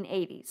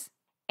 1880s,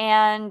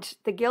 And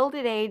the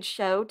Gilded Age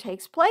show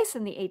takes place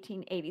in the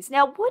 1880s.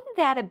 Now, wouldn't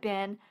that have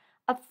been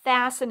a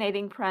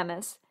fascinating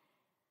premise?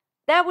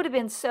 That would have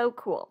been so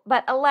cool.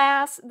 But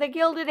alas, the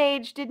Gilded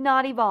Age did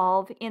not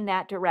evolve in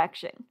that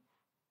direction.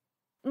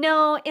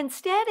 No,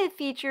 instead it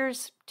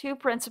features two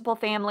principal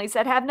families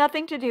that have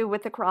nothing to do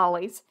with the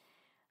Crawleys.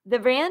 The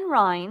Van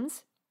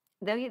Rhines,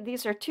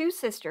 these are two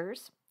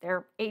sisters.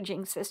 They're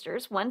aging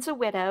sisters. One's a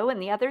widow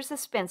and the other's a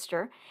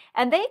spinster.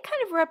 And they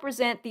kind of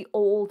represent the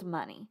old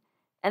money.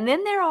 And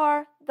then there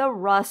are the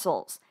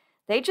Russells.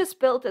 They just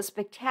built a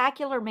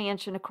spectacular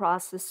mansion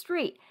across the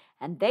street,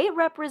 and they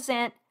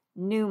represent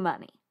new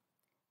money.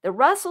 The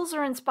Russells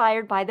are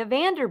inspired by the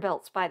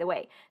Vanderbilts, by the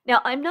way.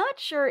 Now, I'm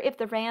not sure if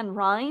the Van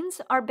Rhines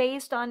are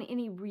based on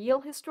any real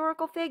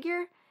historical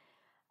figures,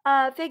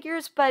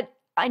 but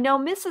I know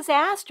Mrs.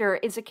 Astor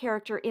is a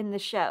character in the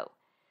show.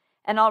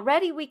 And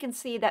already we can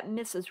see that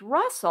Mrs.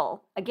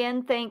 Russell,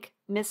 again think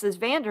Mrs.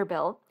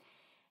 Vanderbilt,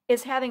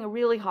 is having a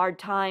really hard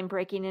time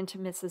breaking into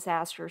Mrs.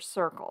 Astor's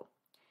circle.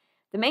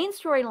 The main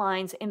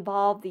storylines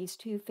involve these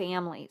two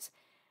families.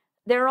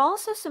 There are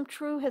also some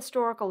true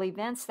historical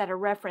events that are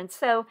referenced.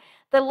 So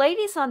the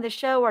ladies on the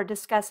show are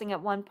discussing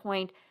at one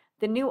point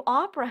the new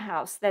opera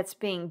house that's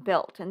being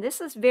built, and this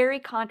is very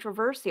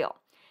controversial.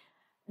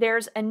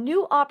 There's a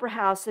new opera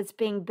house that's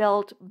being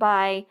built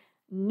by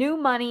new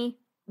money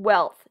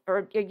wealth,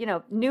 or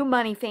new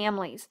money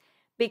families,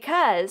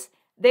 because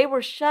they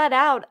were shut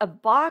out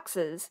of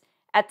boxes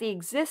at the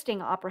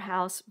existing opera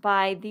house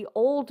by the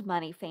old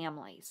money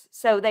families.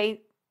 So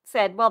they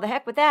said, well, the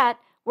heck with that,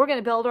 we're going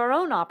to build our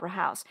own opera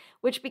house,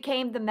 which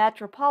became the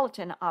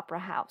Metropolitan Opera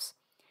House.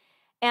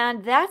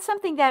 And that's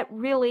something that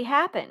really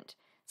happened.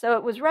 So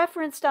it was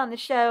referenced on the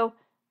show.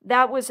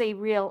 That was a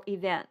real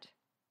event.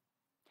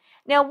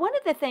 Now, one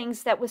of the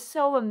things that was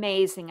so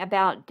amazing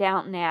about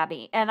Downton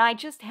Abbey, and I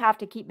just have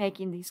to keep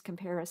making these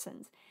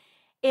comparisons,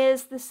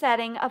 is the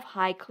setting of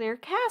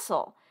Highclere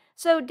Castle.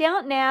 So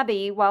Downton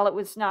Abbey, while it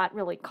was not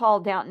really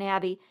called Downton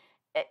Abbey,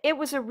 it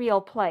was a real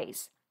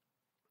place.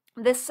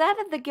 The set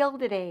of the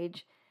Gilded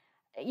Age,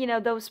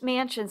 those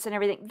mansions and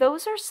everything,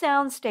 those are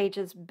sound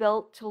stages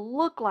built to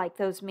look like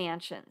those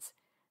mansions.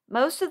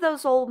 Most of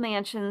those old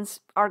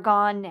mansions are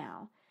gone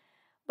now.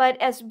 But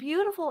as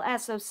beautiful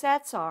as those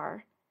sets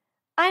are,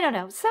 I don't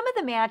know, some of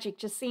the magic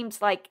just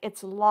seems like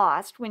it's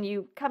lost when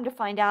you come to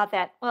find out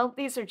that, well,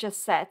 these are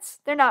just sets.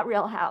 They're not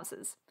real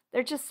houses.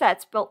 They're just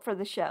sets built for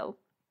the show.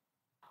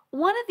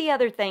 One of the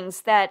other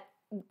things that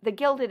the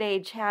Gilded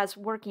Age has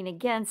working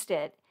against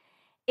it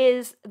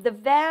is the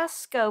vast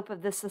scope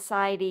of the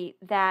society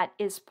that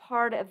is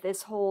part of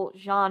this whole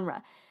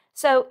genre.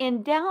 So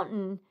in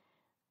Downton,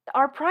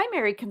 our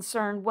primary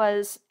concern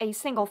was a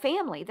single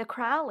family, the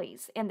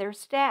Crowleys and their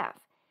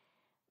staff.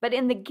 But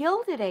in the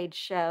Gilded Age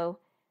show,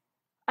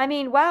 I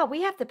mean, wow,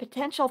 we have the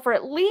potential for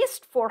at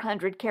least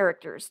 400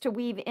 characters to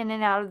weave in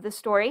and out of the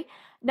story,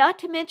 not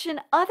to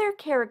mention other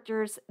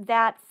characters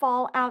that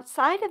fall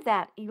outside of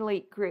that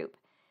elite group.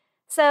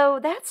 So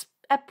that's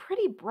a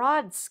pretty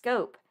broad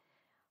scope.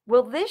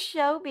 Will this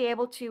show be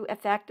able to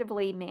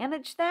effectively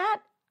manage that?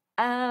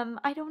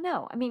 I don't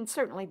know. I mean,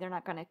 certainly they're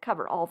not going to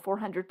cover all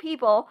 400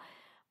 people,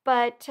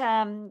 but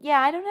yeah,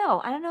 I don't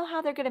know. I don't know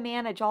how they're going to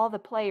manage all the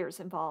players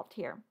involved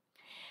here.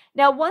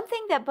 Now, one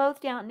thing that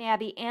both Downton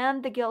Abbey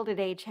and the Gilded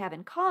Age have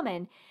in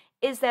common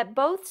is that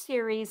both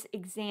series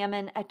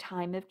examine a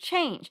time of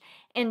change.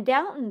 In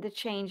Downton, the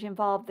change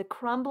involved the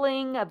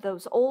crumbling of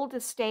those old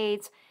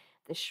estates,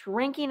 the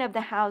shrinking of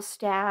the house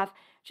staff,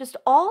 just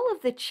all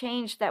of the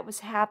change that was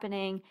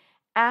happening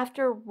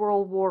after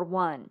World War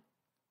I.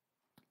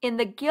 In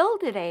the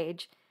Gilded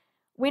Age,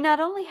 we not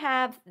only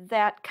have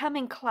that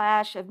coming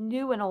clash of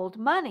new and old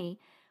money,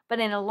 but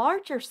in a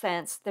larger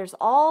sense, there's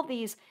all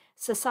these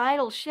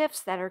societal shifts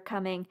that are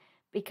coming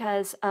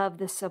because of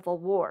the Civil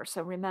War.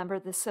 So remember,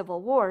 the Civil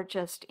War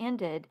just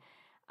ended,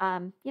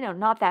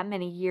 not that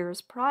many years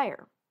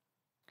prior.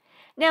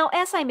 Now,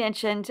 as I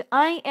mentioned,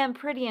 I am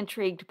pretty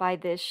intrigued by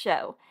this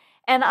show,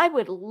 and I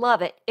would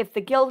love it if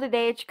the Gilded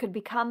Age could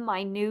become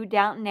my new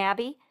Downton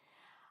Abbey.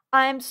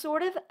 I'm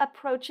sort of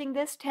approaching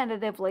this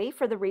tentatively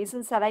for the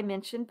reasons that I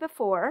mentioned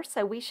before,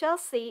 so we shall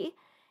see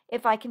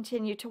if I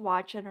continue to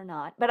watch it or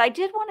not. But I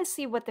did want to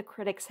see what the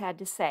critics had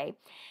to say.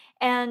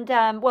 And,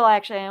 well,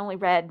 actually, I only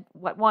read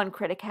what one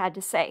critic had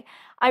to say.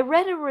 I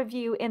read a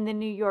review in the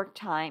New York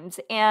Times,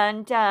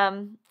 and,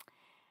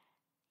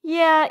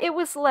 yeah, it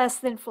was less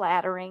than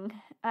flattering,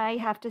 I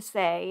have to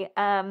say.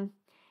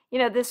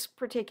 This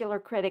particular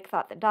critic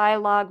thought the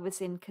dialogue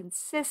was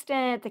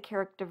inconsistent, the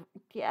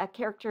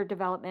character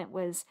development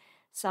was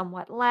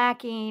somewhat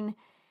lacking.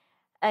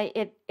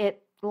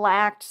 It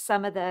lacked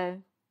some of the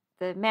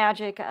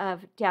magic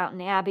of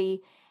Downton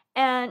Abbey.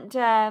 And,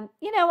 I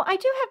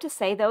do have to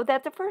say, though,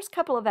 that the first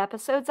couple of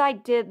episodes I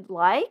did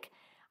like.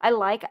 I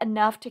like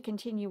enough to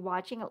continue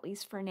watching, at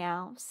least for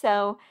now.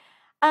 So,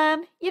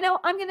 I'm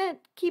going to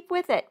keep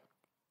with it.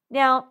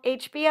 Now,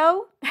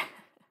 HBO,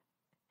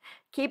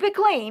 keep it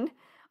clean,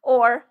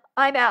 or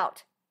I'm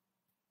out.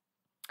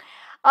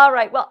 All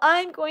right, well,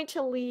 I'm going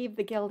to leave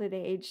the Gilded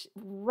Age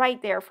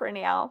right there for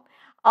now.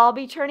 I'll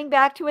be turning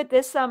back to it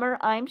this summer,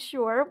 I'm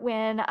sure,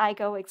 when I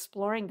go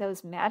exploring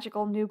those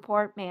magical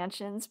Newport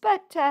mansions,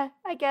 but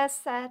I guess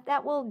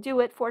that will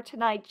do it for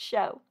tonight's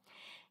show.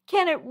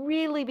 Can it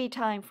really be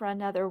time for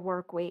another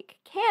work week?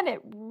 Can it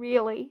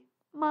really?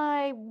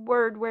 My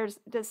word, where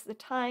does the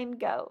time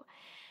go?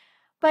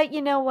 But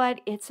you know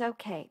what? It's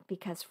okay,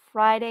 because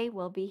Friday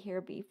will be here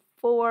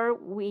before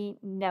we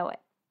know it.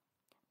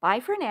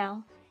 Bye for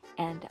now,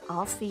 and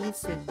I'll see you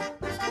soon.